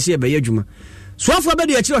epono ne se ebe adwuma so afo be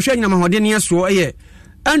de achi ahwe nyina mahode ne so eye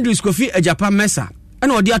Andrew Kofi Japan Mesa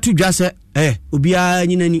ana ode atu dwa se obia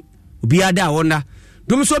nyinani obia da wonda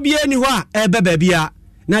dum so bie ni ho a ebeba bia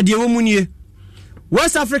na de wo munie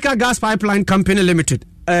West Africa Gas Pipeline Company Limited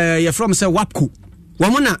ye from say WAPCO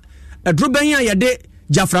wamona adroban ya yede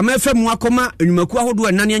jaframa famu akoma enumaku ahodo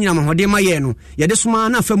anane anyina mahode ma ye no yede soma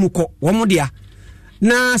na famu kɔ womodea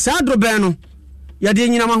na saa adroban no yede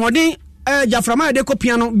nyina mahode jaframa yede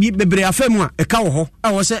kopia no bebre afamu a ɛka wo ho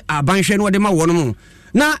a wo se abanhwe no de ma wo no mu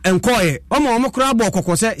na enkoye omokora abo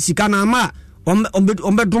kokose sika na ma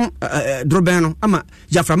ombedum droben no ama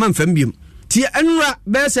jaframa mfam biem ti enura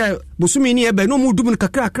bese bosumi ni ebe no mu dum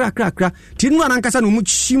kakra ti nura na nkasa no mu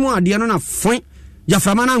chimu ade no na fon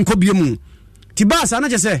jaframa na nko biem ti ba sa na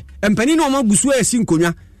chese empani no magusu esi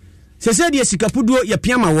nkonya sese de sikapuduo ya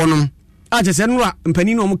piama wonom a chese nura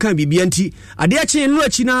empani no kan bibia nti ade a chi nura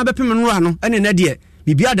chi na bepem nura no ene na de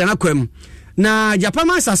bibia da na kwam na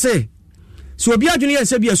japama sase so obi adwene ye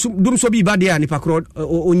se bia dum so bi ba de a nipa kro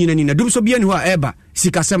onyina ni na dum so bia ni ho a eba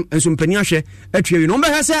sikasem enso mpani ahwe atwe no mbe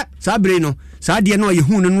hese sa bre no sa de no ye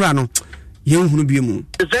hu no nura no ye hu no bia mu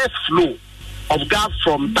the first flow of gas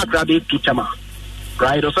from Takrady to Tema,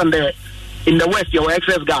 right? Or Sunday in the west there were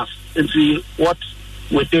excess gas, and see what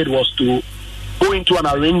we did was to go into an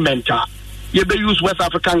arrangement. You be use West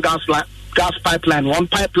African gas pipeline, one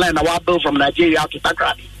pipeline I built from Nigeria to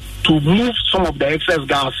Takrady to move some of the excess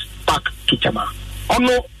gas back to Tema. On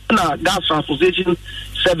no gas transportation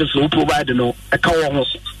service will provide a car.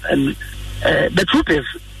 And the truth is,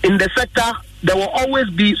 in the sector there will always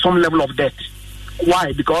be some level of debt.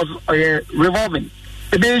 Why? Because revolving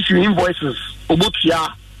the issue invoices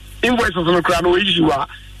invoices on the crown issue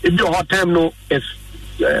if your hot time no is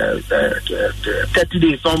 30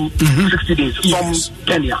 days, some 60 days, some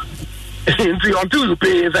 10 years. Until you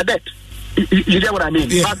pay is a debt. You get what I mean?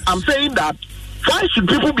 Yeah. But I'm saying that why should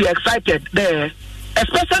people be excited there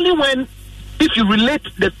especially when, if you relate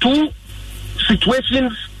the two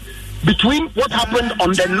situations between what happened on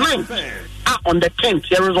the 9th on the 10th,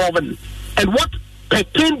 here resolving, and what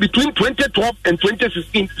pertained between 2012 and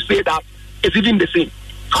 2016 to say that it's even the same.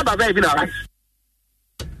 How does that even arise?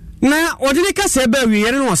 Na odini ka se ba wi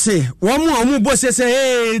yere no se wo mu omu bo se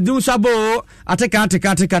hey dum so bo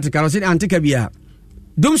ateka no se anteka bia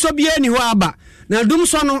dum so bia ni ho aba na dum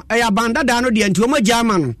so no e abanda da no de anti o ma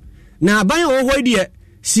jama no na ban wo ho de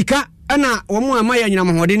sika na wo mu ama ya nyina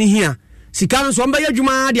mahode ni hia sika no so mba ya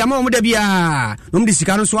dwuma de ama wo da bia no de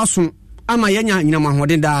sika no so aso ama ya nyina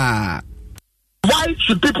mahode da. Why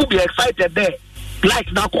should people be excited there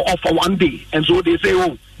like now off for one day and so they say,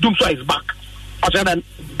 oh, dum so is back?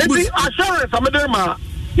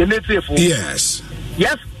 Yes.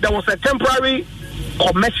 Yes, there was a temporary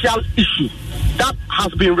commercial issue that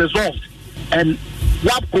has been resolved, and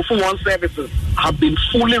WAP Kofu One services have been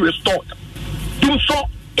fully restored. Dumso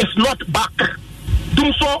is not back.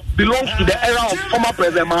 Dumso belongs to the era of former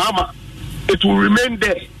President Mahama. It will remain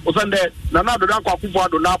there. Nana Dodako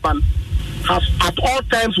Akufo-Addo has at all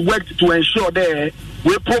times worked to ensure that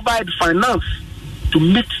we provide finance to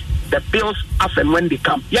meet the bills as and when they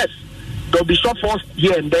come. Yes, there will be shortfalls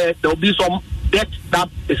here and there. There will be some debt that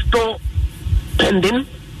is still pending.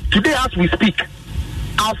 Today, as we speak,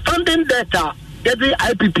 outstanding data, every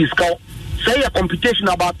IPP score, say a computation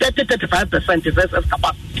about 30-35% is excess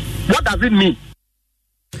capacity. What does it mean?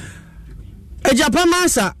 Japan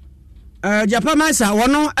Masa,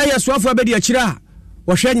 one no a swafo be de akira.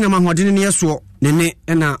 Wo hwe nyama hodene ne yeso ne ne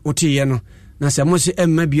na otiye no. Na se mo se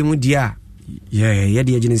emma biemu dia. Ye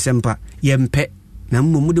de agine sempa yempe na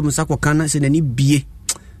mmumu de musako kana se nani bie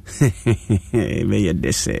be ye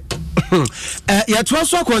dese ya to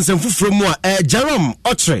so akonsem fufuro mu a Jerome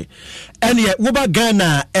Otre ene wo ba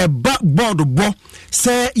Ghana eba board bo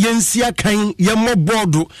se yensia kan ye mo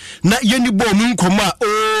board na yeni bo mu nkoma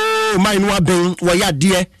o mai no aben wo ya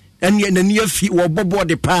de ene nani afi wo bobo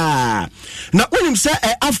de pa na onim se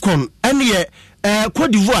Afcon ene Côte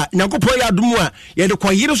d'Ivoire nyankopɔ ya adumu a ye de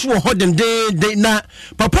kwayire so ho de na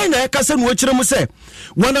papa na kasa no akire mu se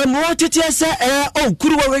wana no tete se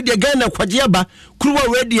kuruwa we de Ghana kwaje aba kuruwa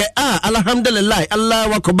we de alhamdulillah Allah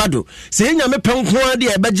wakobado se nya me penko de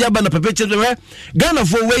e baje aba na papa chire Ghana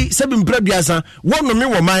fo we se bi mpraduasa wono me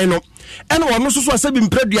wo man no ene wono so so se bi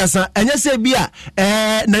mpraduasa enya se bi a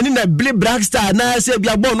nani na Billy Blackstar na se bi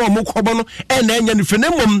abo no mo kobo no ena enya ni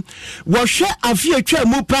fenemom wo hwe afi atwa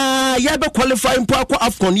mu pa ya be qualify mpo akwa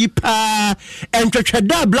Afcon yi pa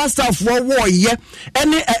entwetweda Blaster fo wo ye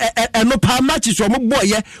ene no pa match so mo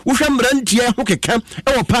boye wo hwe mrantie ho keka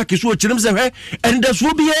e wo park so chirim se hwe enda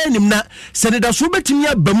so bi enim na seneda so betimi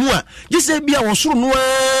abamu a gise bi a wo soro no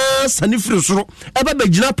sani firi soro e ba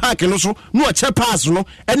bagina park no so no o che pass no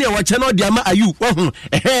ene wo che no de ama ayu wo hu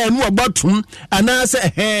no obatum ana se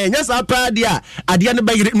nya sa pa de a ade ne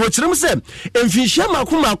bayire no chirim se emfinhia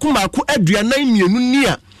makomako aduanan mienu ni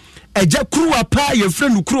a eja kuruwa pa ye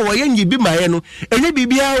friend kuruwa yenyi bi maye no enye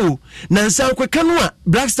bibia o na nsa kweka no a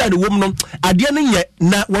Blackstar de wom no ade ne nye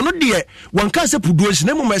na wono de wonka se puduo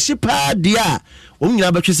hine mu mashi pa de a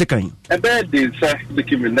nyina ba twese kan ebe de say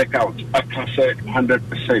bikim neck out aka say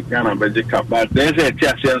 100% Ghana Magic Cup but there is a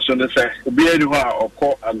tiase so ne say obi eri ho a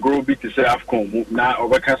okọ agro bi te say Afcon mu na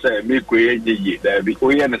obeka say me ko ye ye da bi o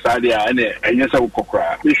ye ne sa de a ne enye say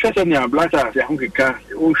ukokra me hwese ne Blackstar ya honkeka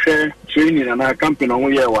o hwe training na campaign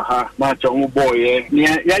on ye wa ha match on boy ne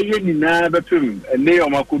ya ye ni na bepem ne o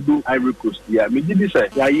makodu Ivory Coast ya me gidi say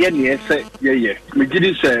ya ye ne say ye me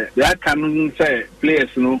gidi say ya kan say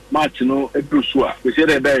players no match no edusu we say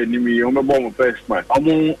that ni me o me bomb first match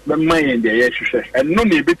omo be man dey ye hwehwe and no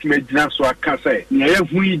na ebetime gina so aka say na ye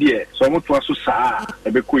hu yi dey so mo to aso saa e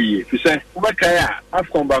be koyie fi say wo be kai a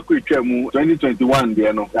Afcon ba ko etwa mu 2021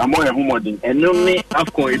 dey no amo ye hu modin and no me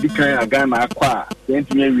Afcon edikan aga na akwa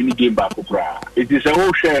 20 win game ba ko pra it is a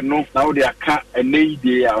whole share no na wo dey aka and dey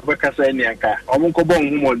dey a wo be ka say ni aka omo ko bon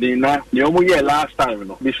hu modin na ni omo ye last time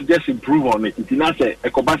no we should just improve on it it na say e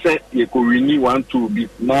ko ba say ye ko win 1-2 bi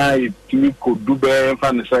na it could do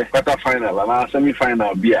quarter final and semi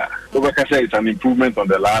final beer. Obeka say it's an improvement on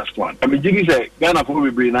the last one. I mean, Jiggy say Ghana for we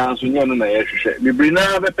bring now so no na ye hwehwe. Me bring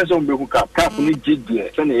now be person be hook up. Cap ni Jiggy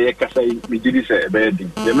say na ye ka say me Jiggy say be di.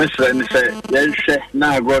 The message ni say ye hwehwe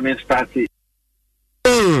na go ni start.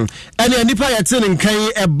 Ene nipa ya tene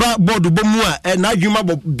nkan eba board bo mu a na adwuma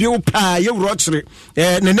bo bio pa ye wro kire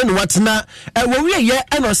ne ne watena wo wie ye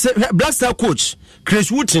eno se Blackstar coach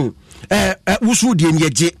Chris Wooten wusu de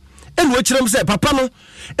nyeje enu ochirem say papa no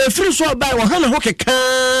efiri so obai wo hana ho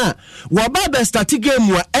keka wo ba be start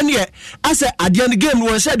game wa ene ase ade an game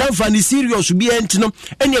wo say dan fa ni serious bi enti no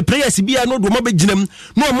ene players bi no do mo be ginam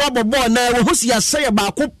no mo abobo na wo ho sia say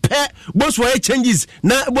ba ko pe boss wo changes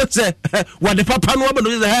na boss wo de papa no be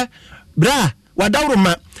no say bra wa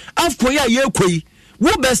dawroma afko ya ye koi wo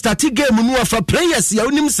be start game no afa players ya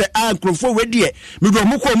onim se ankrofo we de me do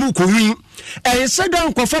mo ko wi se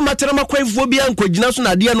dan ko fa materama kwaifo bi ankogina so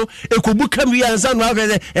na de no ekobu kam wi ansa no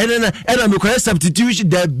afese ena me ko substitution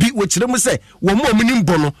da bi wo kire mu se wo mo nim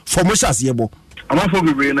bo no for mo shas ye bo amafo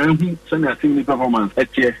bebre na hu sani atim ni performance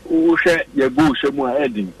etie wo hwe ye go hwe mu a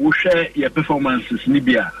edin wo hwe ye performances ni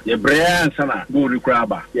bia ye brea sana go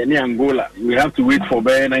rekraba ye ni Angola we have to wait for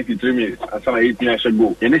 93 minutes asana 8 minutes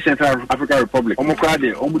go ye ni Central African Republic omo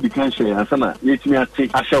krade omo decline share asana ye timi ate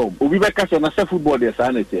ashaw obi be ka na se football de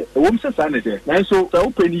sanete wo mse sanete na so sa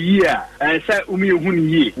open year say umi hu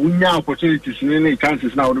ni ye unya opportunities ni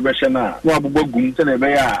chances na wo be hwe na wo abobagum se na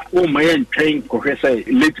be ya wo maye ntwen ko hwe say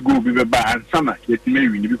let go bi be ba ansana let me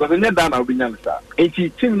win because in that I'll be answer.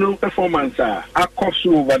 18 no performance across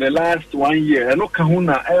over the last 1 year. No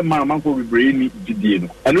kahuna mama for brain did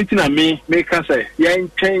and within me make us say yeah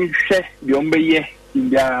change the ombe in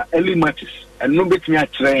their early matches and no bet me a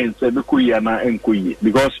train say be kuya na enkuyi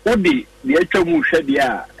because what the etwamu hwe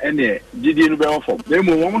dia ene gidi no be ofo dem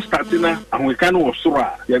mo start na ahunka no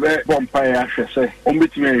osora ye be bompa ya hwe se on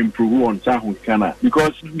betimi improve on ahunka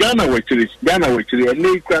because Ghana wechiri ene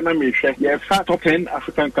ikra na me hwe ye fa top 10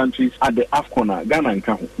 African countries at the AFCON Ghana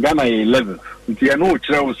nka ho Ghana 11 nti ya no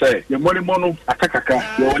kire wo se ye mono akakaka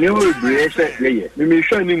ye woni o bre se ye me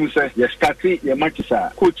hwe ni mu se ye start ye matches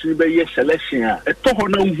coach ni be ye selection eto ho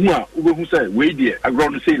na hu a wo be hu se we die agro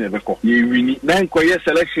no say na be ko ye wini na nko ye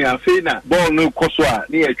selection afi na ball no koswa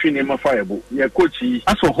ni e twi ni ma fireable ye coach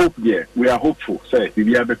as for hope there we are hopeful say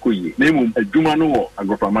bibi abekoye na mum aduma no wo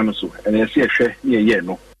agropama no so and ye se hwe ni ye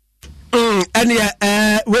no and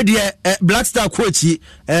we the Black Star coach we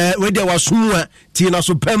the wasumua ti na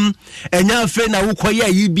so pam enya fe na wo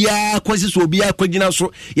koye yi bia kwasi so bia kwagina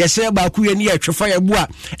so ye se ba ku ye ni ye twefa ye bu a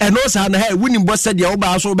eno sa na ha wuni bo se de wo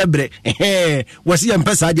ba so bebre wasi ye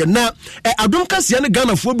mpesa de na adom kase ne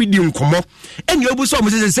Ghana fo bi di nkomo eni obu so mo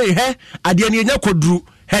se he ade ne nya koduru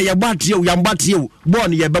hey ya batie o yambatie o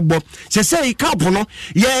born ye bebo se say cap no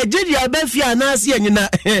ye gidi abafi anase anyina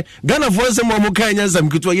Ghana for se mo kan nya sam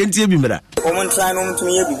kito ye ntie bi mira common try no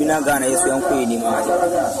mtumi ye bibina Ghana yeso yanko ni ma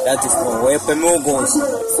that is for we pe mo goals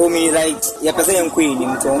so me right ye pese yanko ni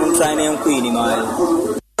mto mo try na yanko ni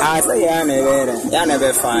ma say ya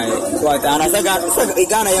never fine what and as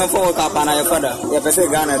Ghana yan for kapana ya father ya pese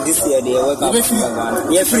Ghana this year they work up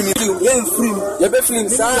Ghana ya free ya be film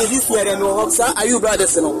say this year no work say are you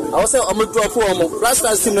brothers no I say am drop for am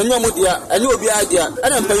blasters team no nyamu dia ani obi adia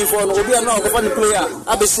ana mpany for no obi na go player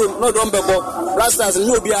abesim no don bebo blasters ni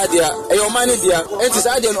obi adia e your man dia enti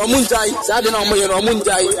say dia no munjai say dia no mo ye no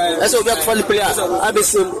munjai e say obi for player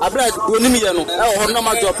abesim abra onimi ye no e ho no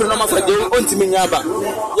ma drop no ma fa de ontimi nyaba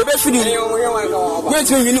you be feeling you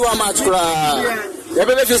win one match you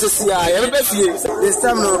be feel see you be feel this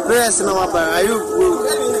time no prayers no ma are you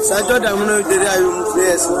Sir Jordan no dey are you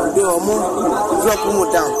prayers do omo drop mu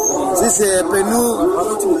down this penu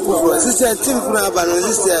this team kuna ba no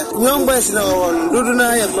this young boys na won dudu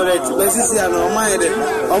na ya correct but this ya no ma yede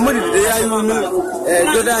omo dey are you no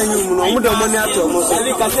Jordan you no omo do money ato omo so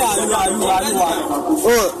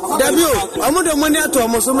oh dabio omo do money ato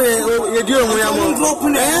omo so me ye di omo ya mo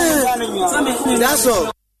that's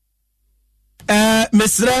all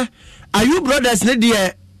Mr. Are you brothers ne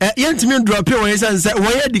de yentimi drop e won say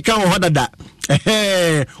won ye dika won hodada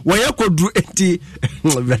won ye kodru enti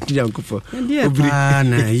brati yankofo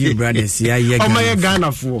na you brothers ya ye o my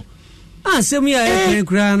Ghana fo asem ya e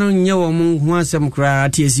kra no nye wo mo ho asem kra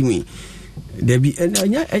atiesi mi debi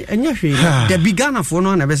anya hwe debi Ghana fo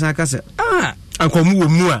no na be san ka se ankomu wo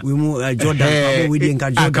mu a we mu Jordan we dey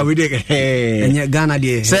nka Jordan we dey enya Ghana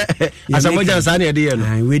dey se asamoja sa na dey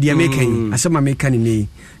no we dey mekan asema mekan ni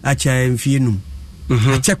acha mfienum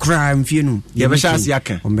acha kra mfienum ye be sha ase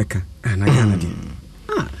aka ombeka na Ghana dey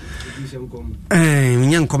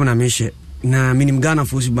nyankom na meshe na minim Ghana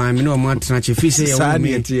fo su ban me no mo atena che fi se ye wo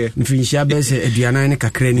me mfinhia be se aduanan ne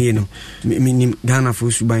kakra ni no minim Ghana fo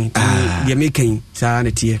su ban ye mekan sa na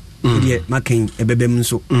tie die makan ebebem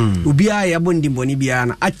nso obia ya bondi boni bia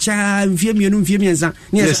na acha mfie miensa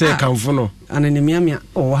ne se kanfo no anene miamia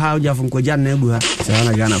o ha ojafo nkoja na egu ha sa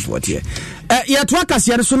na Ghana fo tie ya to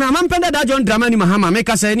akase so na mampenda da John Dramani Mahama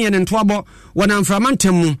meka sa ne ntoabo wona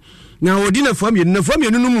mframantem mu na odi na fam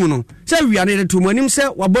yenu no mu no se wia ne to manim se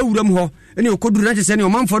waba wuram ho ene okoduru na chese ne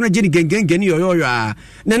omamfo no gye gengengeni yoyoyo a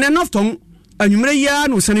na ne nofton anwumre ya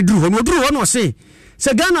no sane duru ho no se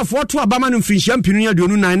Ghana for to abama no mfinhia mpinu ya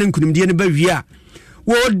duonu nan na nkunimde ne ba wia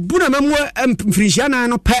wo buna mamu mfinhia nan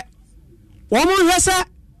no pe wo mo hwese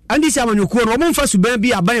andi sia manyokuo no wo mfa suban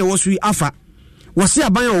bi aban ye wo so afa wo se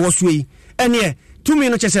aban ye wo so yi ene tumi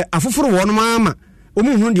no chese afoforo wo no mama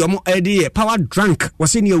omu hu de omo ede power drunk wo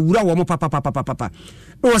se ne awura wo mo papa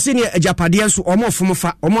wo se ne ajapade so omo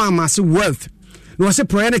fomofa omo amase wealth no se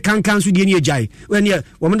proye ne kankan so de ne ajai ene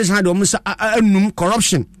wo mo de san de omo sa anum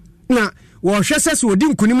corruption na wo hwese so odi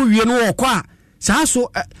nkunimu wie no wo kwa saa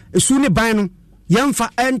so esu ne ban no yamfa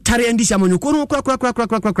entare andi samanyuko no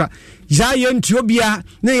kra ya yentobia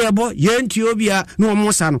ne yebo yentobia no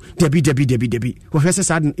omosa no debi wo hwese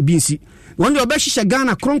sa bi nsi wonde obehihye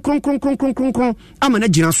Ghana kron ama na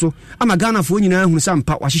gina so ama Ghana fo nyina hunu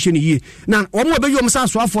sampa wahihye ne yie na omo obeyi omsa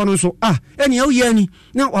so afo no so eni awuye ni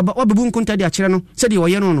na obebu nkonta de akere no se de wo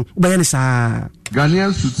ye no obeye ne saa.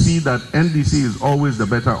 Ghanaians should see that NDC is always the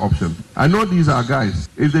better option. I know these are guys.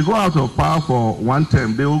 If they go out of power for one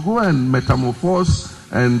term, they will go and metamorphose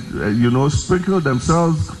and, sprinkle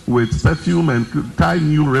themselves with perfume and tie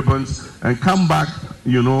new ribbons and come back,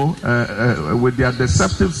 with their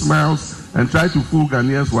deceptive smiles and try to fool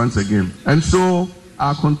Ghanaians once again. And so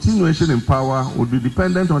our continuation in power would be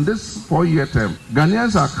dependent on this 4-year term.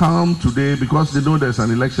 Ghanaians are calm today because they know there's an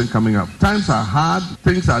election coming up. Times are hard,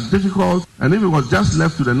 things are difficult, and if it was just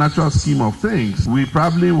left to the natural scheme of things, we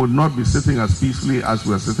probably would not be sitting as peacefully as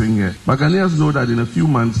we're sitting here. But Ghanaians know that in a few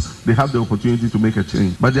months, they have the opportunity to make a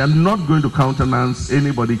change. But they are not going to countenance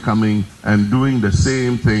anybody coming and doing the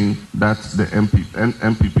same thing that the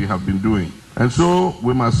MPP have been doing. And so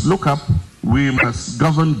we must look up. We must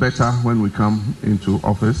govern better when we come into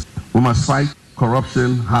office. We must fight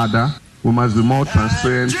corruption harder. We must be more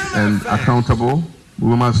transparent and accountable.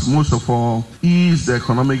 We must, most of all, ease the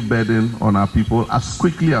economic burden on our people as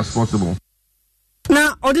quickly as possible.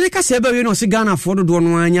 Na odeka sebe we no se Ghana for do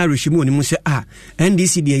no anya reshimu oni mu se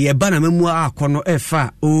NDC de ye bana mamu akono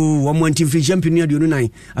efa wo mo anti champion ya duonu nan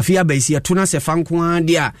afia ba isi to na se fanko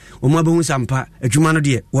ade a wo ma behu sampa adwuma no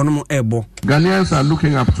de wono mo ebo. Ghanaians are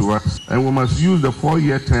looking up to us, and we must use the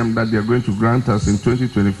 4-year term that they are going to grant us in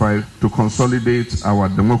 2025 to consolidate our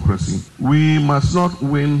democracy. We must not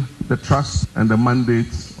win the trust and the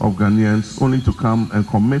mandate of Ghanaians only to come and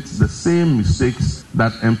commit the same mistakes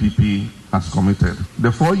that MPP has committed. The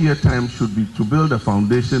 4-year term should be to build a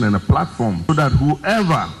foundation and a platform so that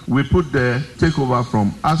whoever we put there take over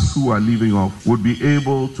from us who are leaving off would be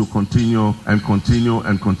able to continue.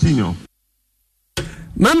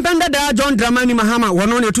 Mampenda da John Dramani Mahama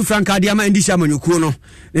wono ne tu franka dia ma ndisi amanyukuo no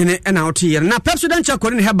ne na ote yere na president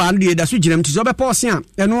chakore ne heba no de da so ginam ti so be pause a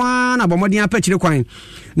eno na bomodin apachire kwan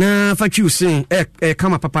na fachiu sen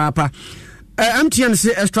kama papa MTN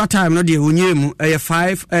say extra time no de onyemu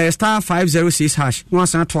 5 star 506 hash no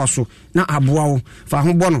asan to so na aboa wo fa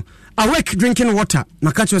ho bono awake drinking water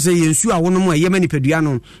na catch say yensu a wono mu ayema ni pedua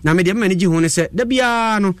no na me de manage ho ne se da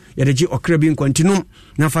bia no ye de gi okra bi nkwantinum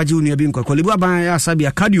na faji unu bi nkwa kolebu aban ya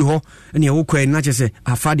sabia cardio ho ne wo kwan na che se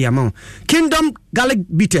afade ama Kingdom garlic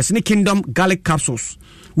bitters ne Kingdom garlic capsules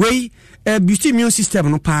we boost immune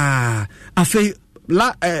system no pa afi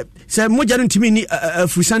la se moja no ntimi ni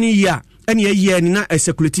furusani ya ene ye ni na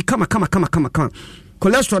security kama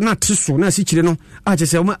cholesterol na tiso na asichire no ache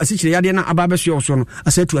se o asichire yade na ababeso so no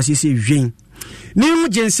asetu asisi hwen ni mu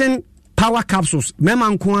ginseng power capsules mema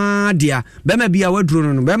nko dia bema bia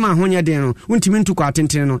waduro no bema honya den no untimi ntuko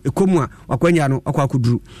atentene no ekomu a wakwanya no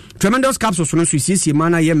akwaduru tremendous capsules no so sisi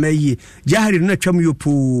mana ye mayi jahari no atwam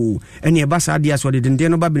yopo ene e basa dia so de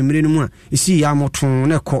denden no babemire no mu a isi ya moton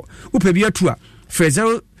na ekọ upebi atu a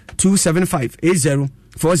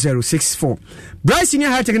 0275804064 Bryce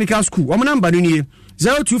Senior High Technical School wo number ni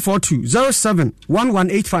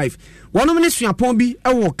 0242071185 wono mene suapon bi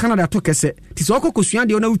ewo Canada to kese ti so okokosua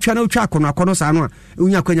de ona utwa na utwa akono sa no a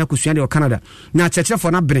unya kwanya kosua de o Canada na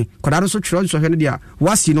chechefo na bene koda no so twero so hwe de a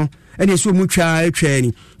wasi no ene so mu twa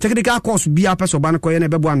ni technical course bi apeso ba no ko ye na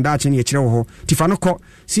bebo anda ache ne ye kire wo ho ti fa no ko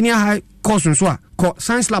senior high course nso a ko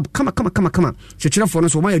science lab kama chechefo no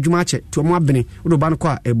so ma yadwuma ache to mo abene wo ba no ko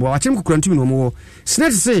a ebo ache mkukura ntimi no mo wo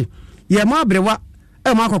snet say ye ma abrewa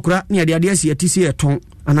ma akokura ne ade asi atisi eton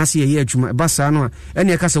anase ye adwuma basa no a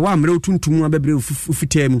ene ka se wa amre otuntum abebre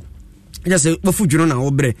ofitamu ja se bofu dwuno na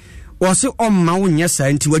wo bre wo se omma wo nya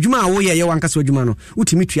sa nti wadwuma a wo ye wanka se wadwuma no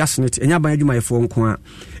utimi tua snit enya ban adwuma ye fo nko a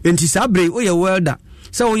enti sa bre wo ye welder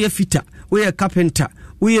se wo ye fitter wo ye carpenter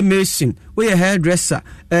wo ye mason wo ye hairdresser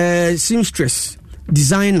seamstress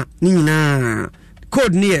designer ni nyina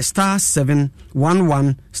code near star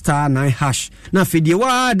 711 star 9 hash. Na fidie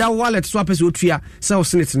wa da wallet so apese otua se o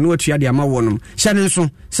snit no otua de ama wonum hyane nso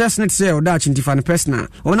se snit se o da chintifa ne personal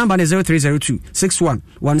o number ne 0302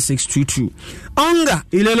 611622 onga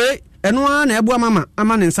ilele eno na ebu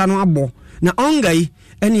ama ne nsa no abo na onga yi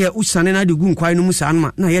ene ya usane na de gu nkwai no musa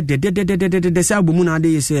anma na ye de se abomu na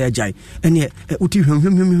de se ajai ene uti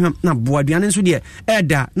hwem na bo aduane nso de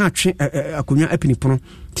eda na twe akonwa apini pono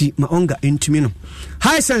ti ma onga entumi no.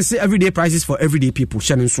 High sense everyday prices for everyday people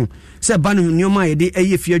hyane nso se ba no nyoma ye de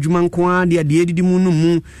eye fie adwuma nko a de edidi mu no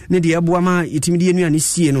mu ne de eboa ma yetimi de enu ane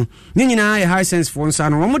sie no ne nyina ye high sense for nsa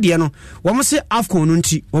no wo de no wo se afcon no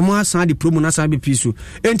nti wo asan de promo na san be piso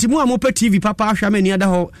enti mu amopa tv papa ahwa mani ada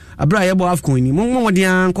ho abra ye bo afcon ni mo de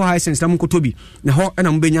anko high sense tam ko tobi na ho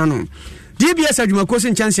na mbenya no DBS adwuma ko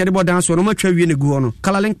sin chance de bodan so no matwa wie ne gu no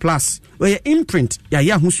color link plus we imprint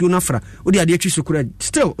ya husuo na fra odi ade atwi sokura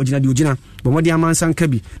still ogina de ogina bo modi amansan ka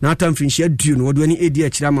bi na atam finhia duo no wodi ani edi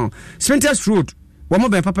akira ma Sprinters Road wo mo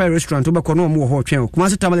ben papa restaurant wo be ko no mo ho twen kuma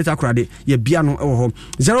se tablet akurade ye bia no wo ho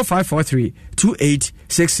 0543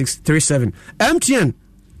 286637 MTN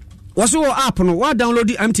waso app no wa download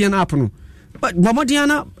the MTN app no but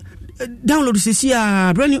bomodiana download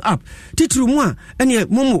a brand new app titru mu a ene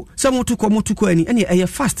momo samotuko ani ene eye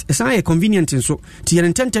fast esan ye convenient so ti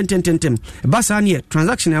yen 10 basa ne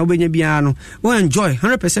transaction a obenya bia no we enjoy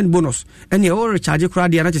 100% bonus ene o recharge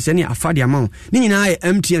crowd ya na chese ne afade amount ni nyina ye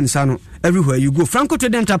MTN sano everywhere you go. Franco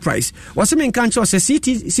Trade Enterprise was in cancho se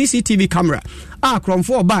CCTV camera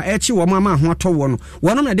kromfo ba echi wo mama ho to wo no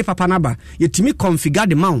wono na de papa na ba yetimi configure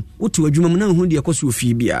the mount uti adwuma mu na hu de ekoso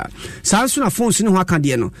ofie bia sanso na phones ne ho aka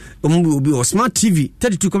de no obi o smart TV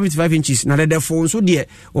 32.5 inches na the phone so de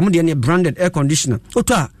wo de ne branded air conditioner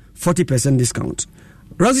oto 40% discount.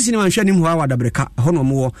 Rosie Cinema and Shanim Hawa Dabreka,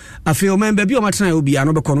 Honomo, a few member be o matana obi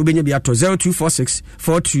ano be kono benya biato 0246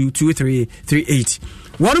 422338.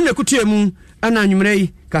 Wanu me kutiemu ana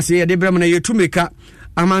nyumrei kase ya debra na yetu meka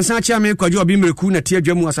amansa cha me kwajo obi mreku na tie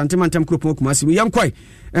adwamu asante mantem kropo kumasi yankwai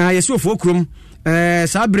yesu ofo krom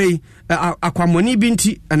sabrei akwamoni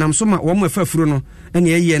binti anamsoma wo mo afafuro no ene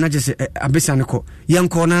ye na gese abesa ne ko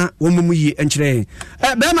yanko na wo mumu yi enkyere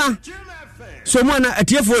bema so mu na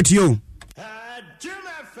atiefo atio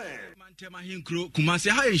Mahinkro kumase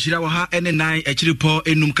ha enhira wa ha ene nan ekiripo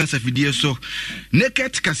enum kasafidie so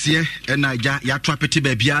naked kase na ya twapete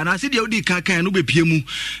ba bia na se de odi kankan no bepie mu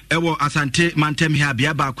ewo asante mantem ha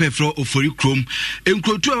bia ba kwa efro ofori krom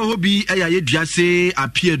enkrotu a ho bi eya yeduase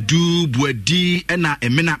apiadu buadi na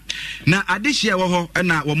emena na adehia wo ho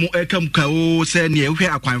na wo mo ekamka o se ne ehwe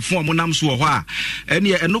akwanfo mo nam so wo ho a ene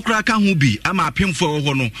enokra ka ho bi ama apemfo wo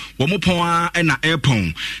ho no wo mo pon a na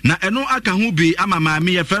airpon na eno aka ho bi ama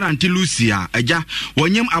maame ye ferante Lucia aja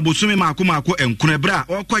wonyem abosome maako enkunebra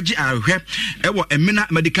okwaji ahwe ewo emina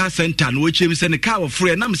medical center no wechiem se ne ka wo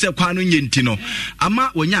frɛ nam se kwa no nyenti no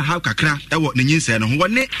ama wonya ha kakra ewo ne nyinse no ho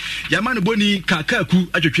wone yama ne boni kakaku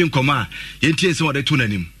atwetwe nkoma a yentie se wode to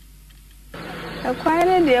nanim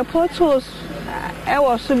akwai de portos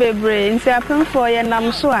ewo so bebre nti apemfo ye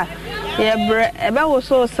nam so a ye bre ebe wo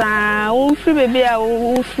so sa wo free baby a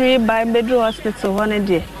wo free by bedroom hospital ho ne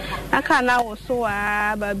de aka na wo so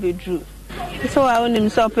wa ba bedroom so wa onim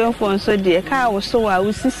so apemfo so de ka wo so wa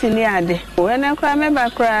usisi ni ade we na kwa me ba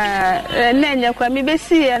kwa na nya kwa me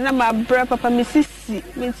besi na ma bra papa me sisi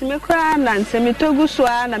me kwa na nse me togu so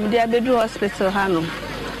a na me de bedroom hospital ha no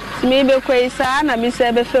me be kwa isa na me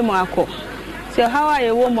se be femu akọ so how are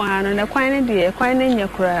you wo mo ha no na kwan ne nya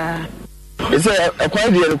kra ise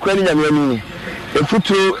kwan de kwan nya me ni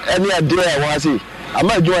efutu ene ade a wa se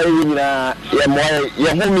ama adwuma ye nyina ye moye ye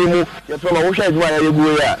homi mu ye pema wo hwa adwuma ye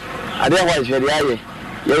guwe ya ade ho ahwere aye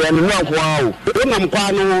ye no anko awo wonam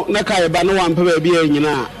kwa no na kai ba no wampa ba bia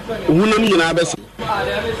nyina hunam nyina bese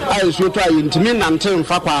aye so to aye ntimi nante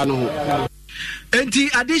mfa kwa no ho enti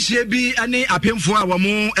adehie bi ane apemfo a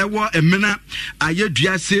wamo ewo emena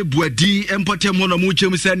ayeduase buadi empotem no mu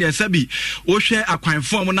chem se ne sabi wo hwe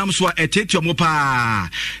akwanfo mo nam so a etetio mo pa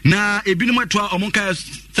na ebinum atoa omonka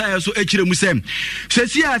saya so ekire mu sem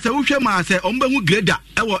sesi a se wo hwe ma se ombahu greda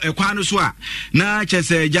ewo ekwan no so a na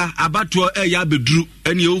chese ja abato eya beduru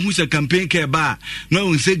ene ohu se campaign ke ba na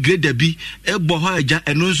on se greda bi ebo ho aja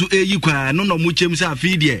eno so eyi kwa no mu chem se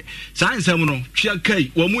afidie sansem no hwe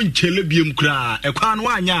kai wo mu nchele biem kra ekwan no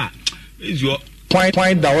anya ezio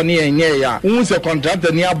point da woni enye ya hu se contract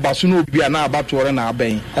ni abaso no obi na abatore na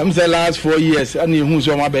aben am say last 4 years ani hu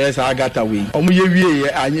so ma be sa agata we omo ye wie ye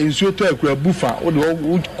anya nsuo to akura bufa wo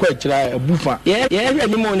de kwa kira bufa ye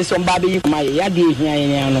ni mo ni so mba be yi ma ya de ehia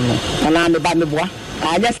ye no na me ba me boa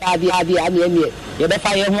anya sa ade ane ye be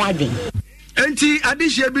fa ye ho adwen enti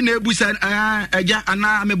adehye bi na ebusa agya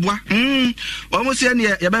ana ameboa almost say ne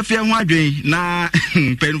ya be fe ho adwen na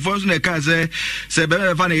penfo so na ka se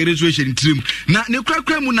be fa na registration trim na ne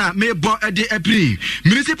krakra mu na mebo de apri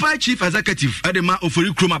municipal chief executive adema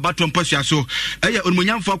ofori kroma baton pasua so eye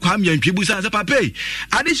onmonyamfo kwa amyantwe busa se papa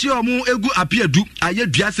adehye omo egu apiadu aye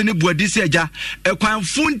duase ne buadi se agya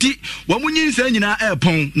ekwanfo nti wo munyinsa nyina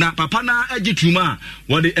epon na papa na agi tuma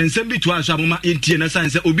wo de ensem bi to aso amoma entie na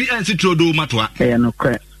sanse obi ansi trodo matoa no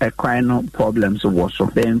quite no problems was so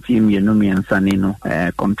then film you know me and sanino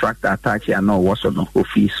contract attach ya no was no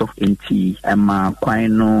office of enti quite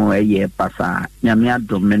no year pasa nyame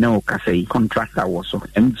adom me no kase contractor was so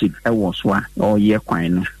mg was wa or year quite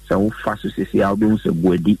no so fast to see how do so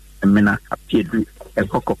body mena appeared a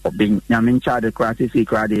cocoa being yamin child crisis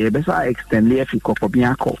crowd a besa extend le fi cocoa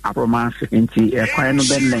bien ko apromas enti e kwa no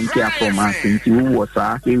ben link apromas enti wo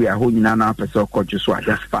sa area ho nyina na person ko just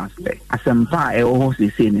just fast asempa e ho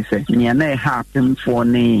se ni se nya na happen for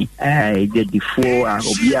ni the before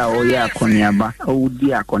obia o ya akoniaba o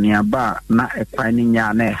di akoniaba na e kwa ni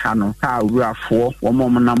nya na ha no ka wurafo wo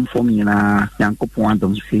mom nam fom nyina yankopon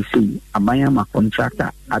adom sisi abanya ma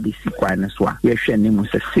contractor abisi kwa ne so ye hwe ni mu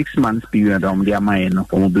se 6 months period on the no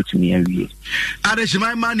omobetumi awie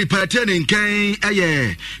adeshima mani patene nkan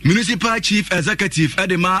eye municipal chief executive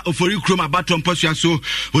adema ofori kroma baton pasua so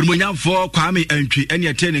onmonyamfo kwame antwi ene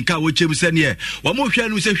atene nka wo chem se ne wo mo hwe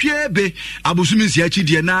no se hwebe abosumi nsia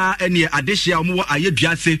chidie na ene adehia wo mo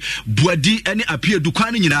ayeduase buadi ene apiedu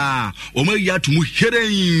kwan nyina wo mo yatumu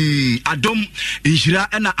heren adom inhira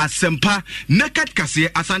ena asempa naked kase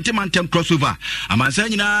asante mantem crossover amansa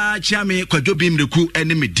nyina chiame kwadwobi mreku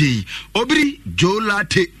ene medi obiri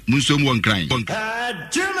Jolate Musom one crying.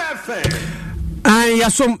 I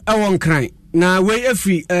assume a one crying. Now, way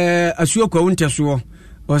every Asuoka Wintersuo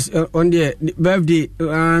was on the birthday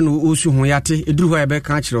and Usu Hoyate, a drew by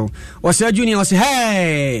Catchero. Or Sir Junior was,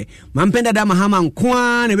 hey, Mampenda da Mahama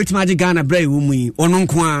Kwan, a bit magic Ghana, brave woman, or non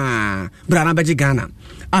Kwan, Brana Bagigana.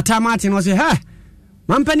 Ata Martin was a ha,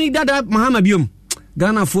 Mampeni Dada Mahama Bium,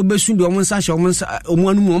 Ghana for Bessun, the woman Sasha, one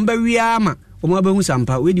Momba Omabehu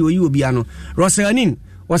sampa we di oyi obiano Rosanin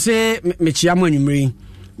wase mechiamo anwumre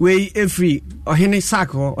we every ohene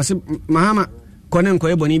sako wase Mahama kone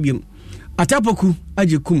nkoye boni biom atapoku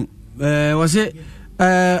ajekum wase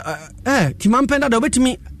timampenda da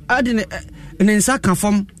obetimi ade ne nsa ka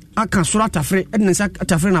fom aka soro atafre ade ne nsa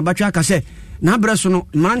atafre na batwa aka se na breso no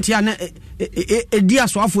mantia na edi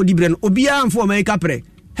aso afo di bre no obia mfo America pre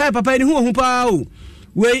hey papa ni hu pa o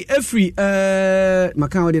we every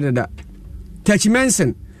makan ode dada Touch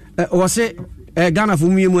Manson was it Ghana for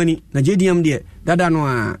me money na JDM there dada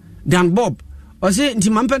no Dan Bob was it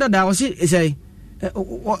Timampeda da was it say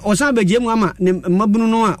osabe jemu ama ne mabunu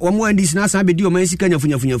no a wo mo andis na sa be di o man sika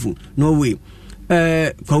nyafunyafunyafu no way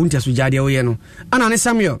counter so jade wo ye no ana ne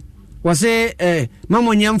Samuel was it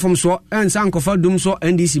mamonyam from so ensa nkofa dum so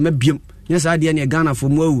NDC mabiem nya sa de ne Ghana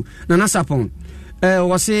for mu na na sapon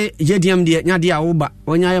was it JDM there nya de a wo ba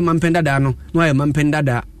onya ya mampenda da no no ya mampenda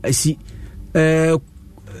da asi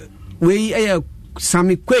we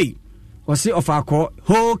Sami Kwei was of our call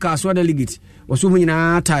whole Kaswa delegate was woman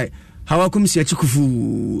tai Hawakum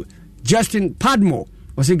Siachikufu Justin Padmore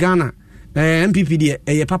was a Ghana MPP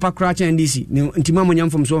a Papa Cratch and DC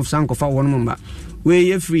Timamonyam from South Sanko for one member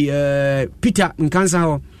we free Peter in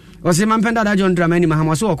Kansas was a Mampenda da John Dramani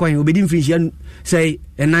Mahama so coin will be different say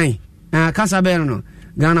a 9 Casabello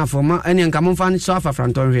Ghana for any uncommon fan sofa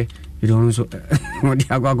from Torre. You don't so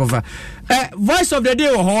voice of the day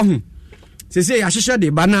or home. Say Ashisha de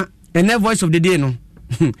Bana and that voice of the day no.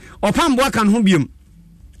 Or Pambo can hubium.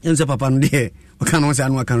 And the papa de can also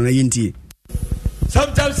and can yinti.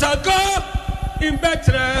 Sometimes I go in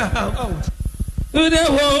Bethlehem to the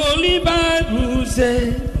Holy Bible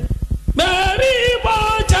say Mary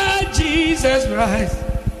water Jesus Christ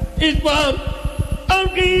is born on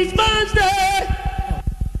Christmas Day.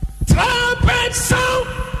 Trumpet sound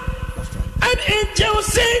and angels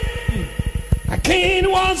sing. A king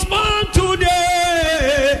was born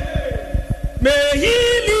today. May he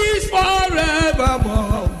live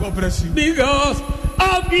forevermore. God bless you. Because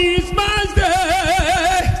of his master.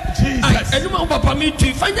 Jesus. And you papa me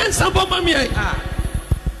to finance some papa me. Jesus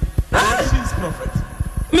prophet.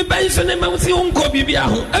 Me buy so name say unko bibia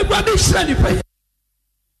ho. Everybody share the pay.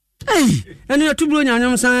 Hey, and you to blow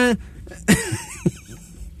nyam san.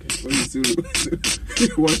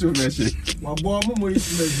 What's your message?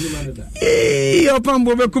 Hey,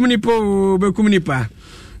 Opambo bekumnipa.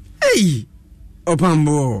 Hey,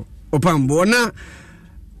 Opambo na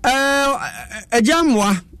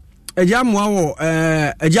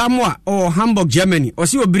ejamwa o Hamburg Germany.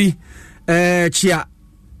 Osi obri chia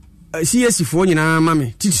CSC fo nyina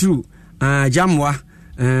mame titru jamwa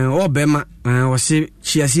obema wose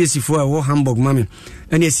chia CSC fo wo Hamburg mame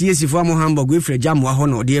ene CSC fo mo Hamburg we free jamwa ho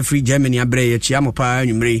no de free Germany abre ye chia mo pa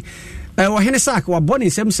nwumre wa hene sak wa born in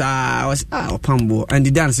semsa was opambo and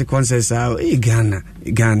the dance concerts Ghana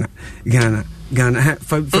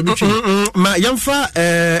ma yamfa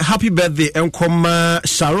happy birthday enkoma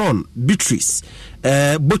Sharon Beatrice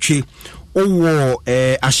Boche owo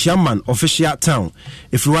Ashaman official town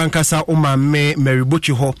if you want kasa o ma me Mary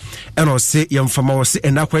Boche ho eno se yamfa ma wo se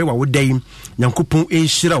enakwa wa wodai nyankopon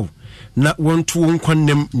enhyiraw na wonto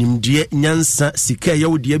wonkwanem nimdie nyansa sika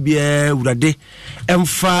yawdie bia wurade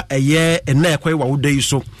emfa eye ena ekwa wa wodai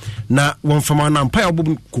so na wonfama na mpa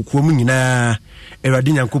obo kokuom nyina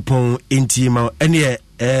erade nyankopon entima ene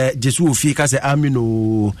Jesu ofi ka se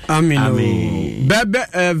amino bebe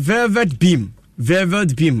Velvet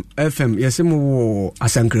Beam FM yesemo wo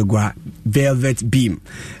asankregwa Velvet Beam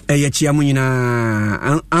yachiamu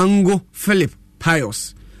nyina Ango Philip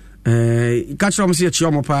Pius catchom see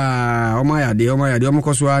chiomo pa omayade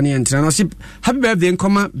omokoso ani entra no happy birthday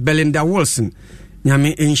nkoma Belinda Wilson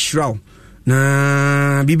nyame enshraw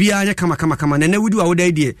na bibia anya kama na wudu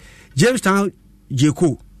awodai die Jamestown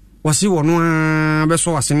Jeko wasi wono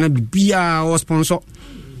beso wase na bibia o sponsor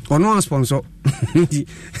ono sponsor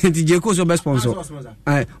di Jeko so be sponsor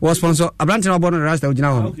was sponsor abrante na bono rasta ugina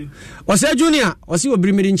ho wase junior wasi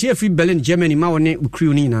obiri medinchi free Berlin Germany ma woni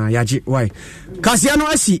crew ni na yaje why kasia no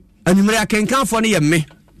asi anumere akenkan fo ne yemme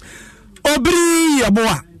obiri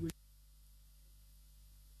yaboa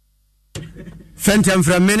Fentem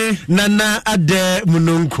from mene nana ade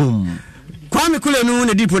munonkum Kwame Kulenu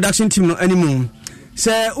ne di production team no animu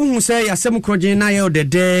se unhu se yasem kroje na ye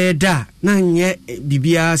de da na nye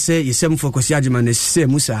bibia se yesem fo kwasi agema na se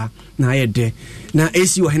musa na ye de na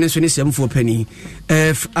AC wo hene so ne sem fo pani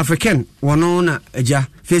African wono na aja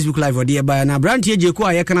Facebook live odi e ba na brand ye ko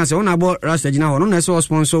aye kana se wona bo rasta gina ho no na so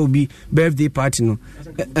sponsor obi birthday party no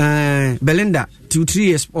Belinda 2-3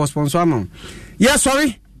 years sponsor am yes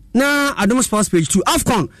sorry na Adom Sports page 2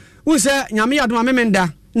 Afcon wo se nyame Adom amemenda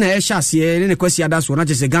na e hyase ne kwasi ada so na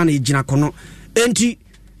je se Ghana gina kono enti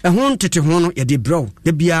ehon tete hono ye de bro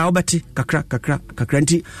de bia obeti kakra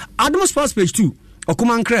enti Adom Sports page 2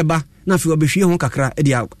 okuma nkreba na fi obehwie ho kakra e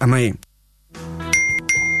dia amaye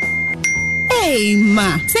Hey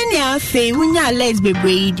ma, senya fe wunya Alex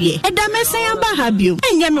bebre die. Eda mesen aba ha bio.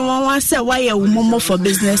 Enye me won say why you momo for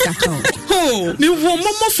business account. Oh, me wo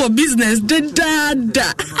momo for business da.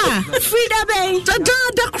 Frida Bay. Da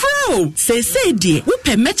crow. Say die. We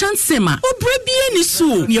pay merchant sema. Obre bie ni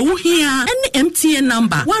so. Ye wo hia. Any MTN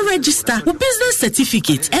number. One register. Wo business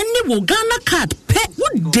certificate. Any wo Ghana card. Pe wo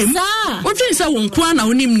dem. Wo tin say won kwa na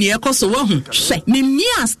onim ne ekoso wo hu. Hwe. Me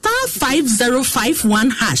mia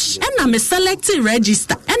 *5051#. And me select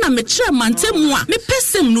register and I'm a chairman temwa me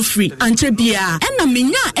person no free anche bia and I'm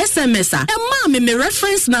nya SMS and ma me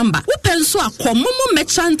reference number we penso akomomo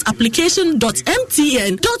merchant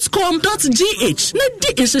application.mtn.com.gh na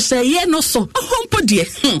di insese ye no so hompo de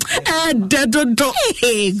dedodo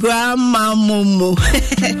hey grandma momo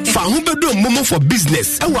fa hu bedo momo for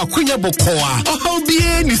business e wa kwanya bokoa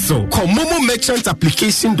bie ni so komomo merchant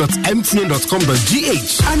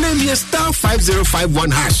application.mtn.com.gh and I'm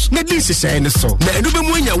 *5051# na di insese so na edu be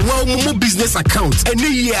mu anya wow momo business account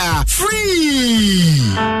ene year free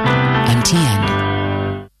MTN.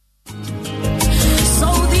 So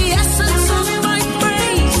the essence of my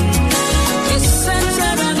praise is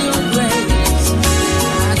centered on your grace.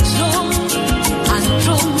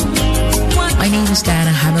 My name is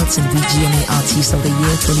Diana Hamilton, VGMA Artist of the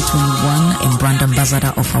Year 2021 and brand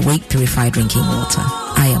ambassador of Awake Purified Drinking Water.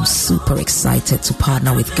 I am super excited to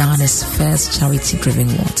partner with Ghana's first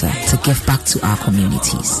charity-driven water to give back to our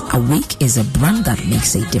communities. Awake is a brand that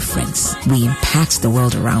makes a difference. We impact the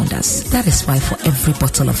world around us. That is why for every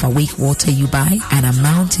bottle of Awake water you buy, an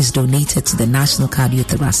amount is donated to the National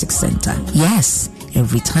Cardiothoracic Center. Yes,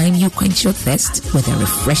 every time you quench your thirst with a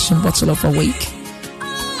refreshing bottle of Awake,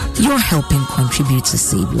 you're helping contribute to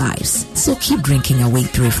save lives. So keep drinking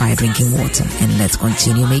Awake Purified Drinking Water and let's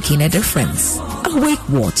continue making a difference. Awake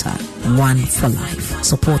Water, one for life.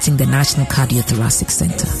 Supporting the National Cardiothoracic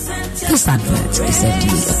Center. This advert is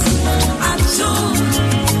FDA approved.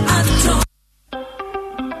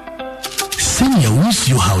 Senior who's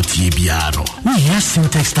you how TBR. We have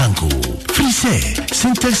Syntax Tango. Free say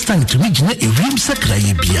Syntax Tank to me a rim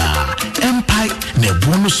sakraye bia. Empire ne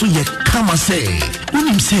bonus ye kama say.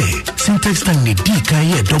 Unim say Syntax Tank ne dika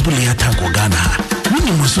ye double ya tango Ghana.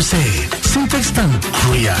 Unim so say Syntax tank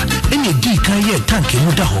Korea. Any D can ye tank in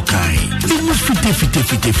the Hokai. It was fita.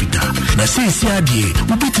 Na sense idea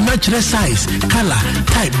will be to match the size, color,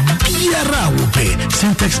 type, Biara will pay.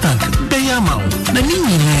 Syntax tank, Bayamau. Na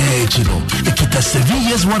Nini Chino. It kita 7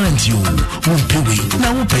 years warranty. Won't pay we.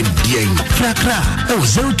 Now open DA. Frakra.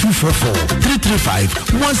 0244 335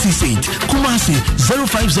 168. Kumasi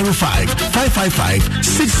 0505 555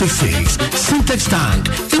 666. Syntax tank.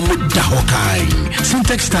 It would the Hokai.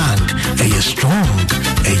 Syntax tank. A strong,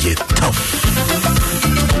 a tough.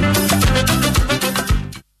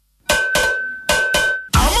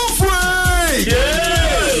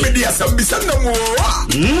 Some Bissanda more.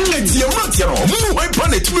 It's your mother. Why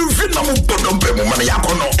planet will fit no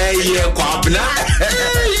Yakono? Eh, Quabna.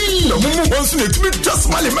 No one wants me to just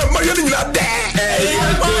my marrying that day.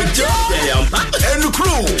 And the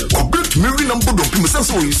crew, complete Mary number of Pimasan,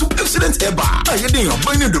 so excellent ever. I didn't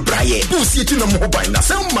abandon the Braille. Who see it in a mobile,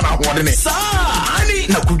 some man I want it. Sir,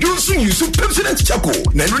 now could you soon use President Chaco?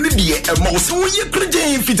 Then only be a mouse who you could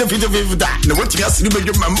fit of that. Now what you ask me,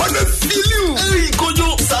 my mother feel you. Hey, could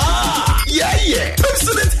you, sir? Yeah.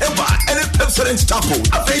 President Eva and President Chapo.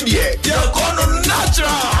 I've heard you're going natural.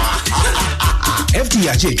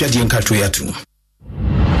 FDIJ Trading Country too.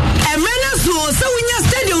 So when you're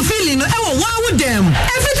stadium feeling, wow with them.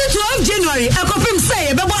 Every 12 January, I can say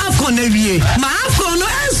about Afcon every year. My Afcon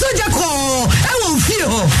and Soja call. I won't feel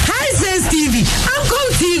high sense TV, Afcon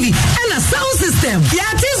TV, and a sound system.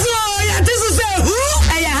 This is who?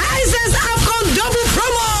 A high sense Afcon double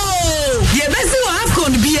promo. Yeah, best you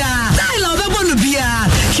Afcon beer. I love the beer.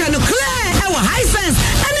 Can you clear our high sense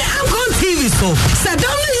and the Afcon TV so? So don't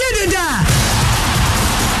let it die.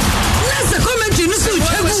 Let's comment in the suit.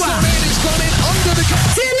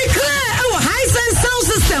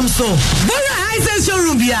 So, Bora Hisense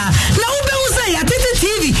showroom bia. Na ube usa ya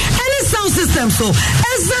TV and sound system so.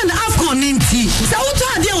 Esan Afcon ninti. Sa uto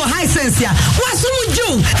adia wa Hisense ya. Wasumu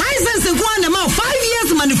jo. Hisense kwa na ma 5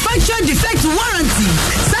 years manufacturer defect warranty.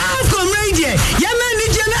 Sa Afcon radio. Yama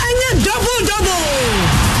nije na anya double.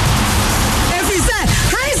 Every say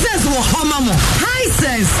Hisense wo homamo.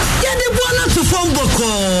 Hisense. Ya de buona to form boko.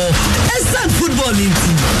 Esan football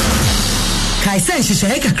ninti. Hisense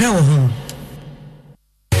shaheka krawo ho.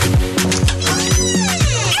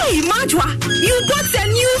 Hey, Majwa, you bought a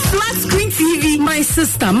new flat screen TV. My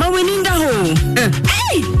sister, Maweninda Ho.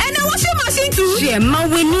 Hey, and a washing machine too. Yeah,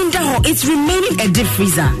 Maweninda Ho. It's remaining a deep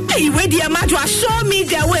freezer. Hey, where dear Majwa, show me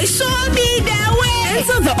the way.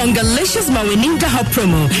 Enter the Ungalicious Maweninda Ho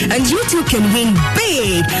promo, and you too can win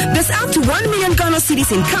big. There's up to 1 million Ghana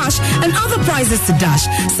cedis in cash and other prizes to dash.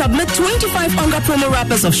 Submit 25 Unga promo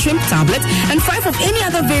wrappers of shrimp tablets and 5 of any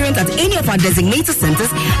other variant at any of our designated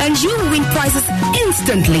centers, and you will win prizes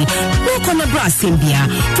instantly. Walk on the brass, Simbia.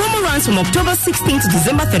 Promo runs from October 16th to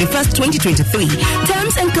December 31st, 2023.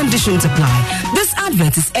 Terms and conditions apply. This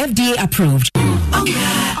advert is FDA approved.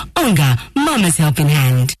 Unga, Mama's helping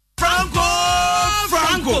hand.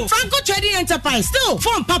 Franco Trading Enterprise. Still,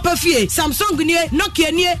 phone Papa Fie, Samsung near,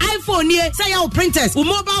 Nokia near, iPhone near, say our printers,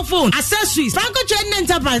 mobile phone, accessories. Franco Trading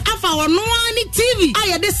Enterprise. Afa our no TV. I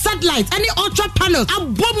had this satellite, any ultra panels.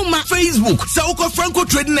 Abomuma Facebook. Sauko Franco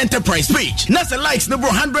Trading Enterprise page. Nasa likes number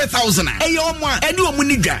 100,000. Ayoma, Edu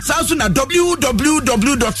Munija. Samsung at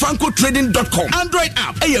www.francotrading.com. Android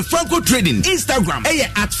app. Aye Franco Trading. Instagram. Aye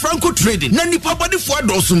at Franco Trading. Nani Papa de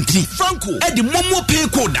Fuadosunti. Franco. Edi Momo pay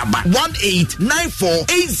code number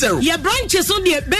 189480. Your branches on the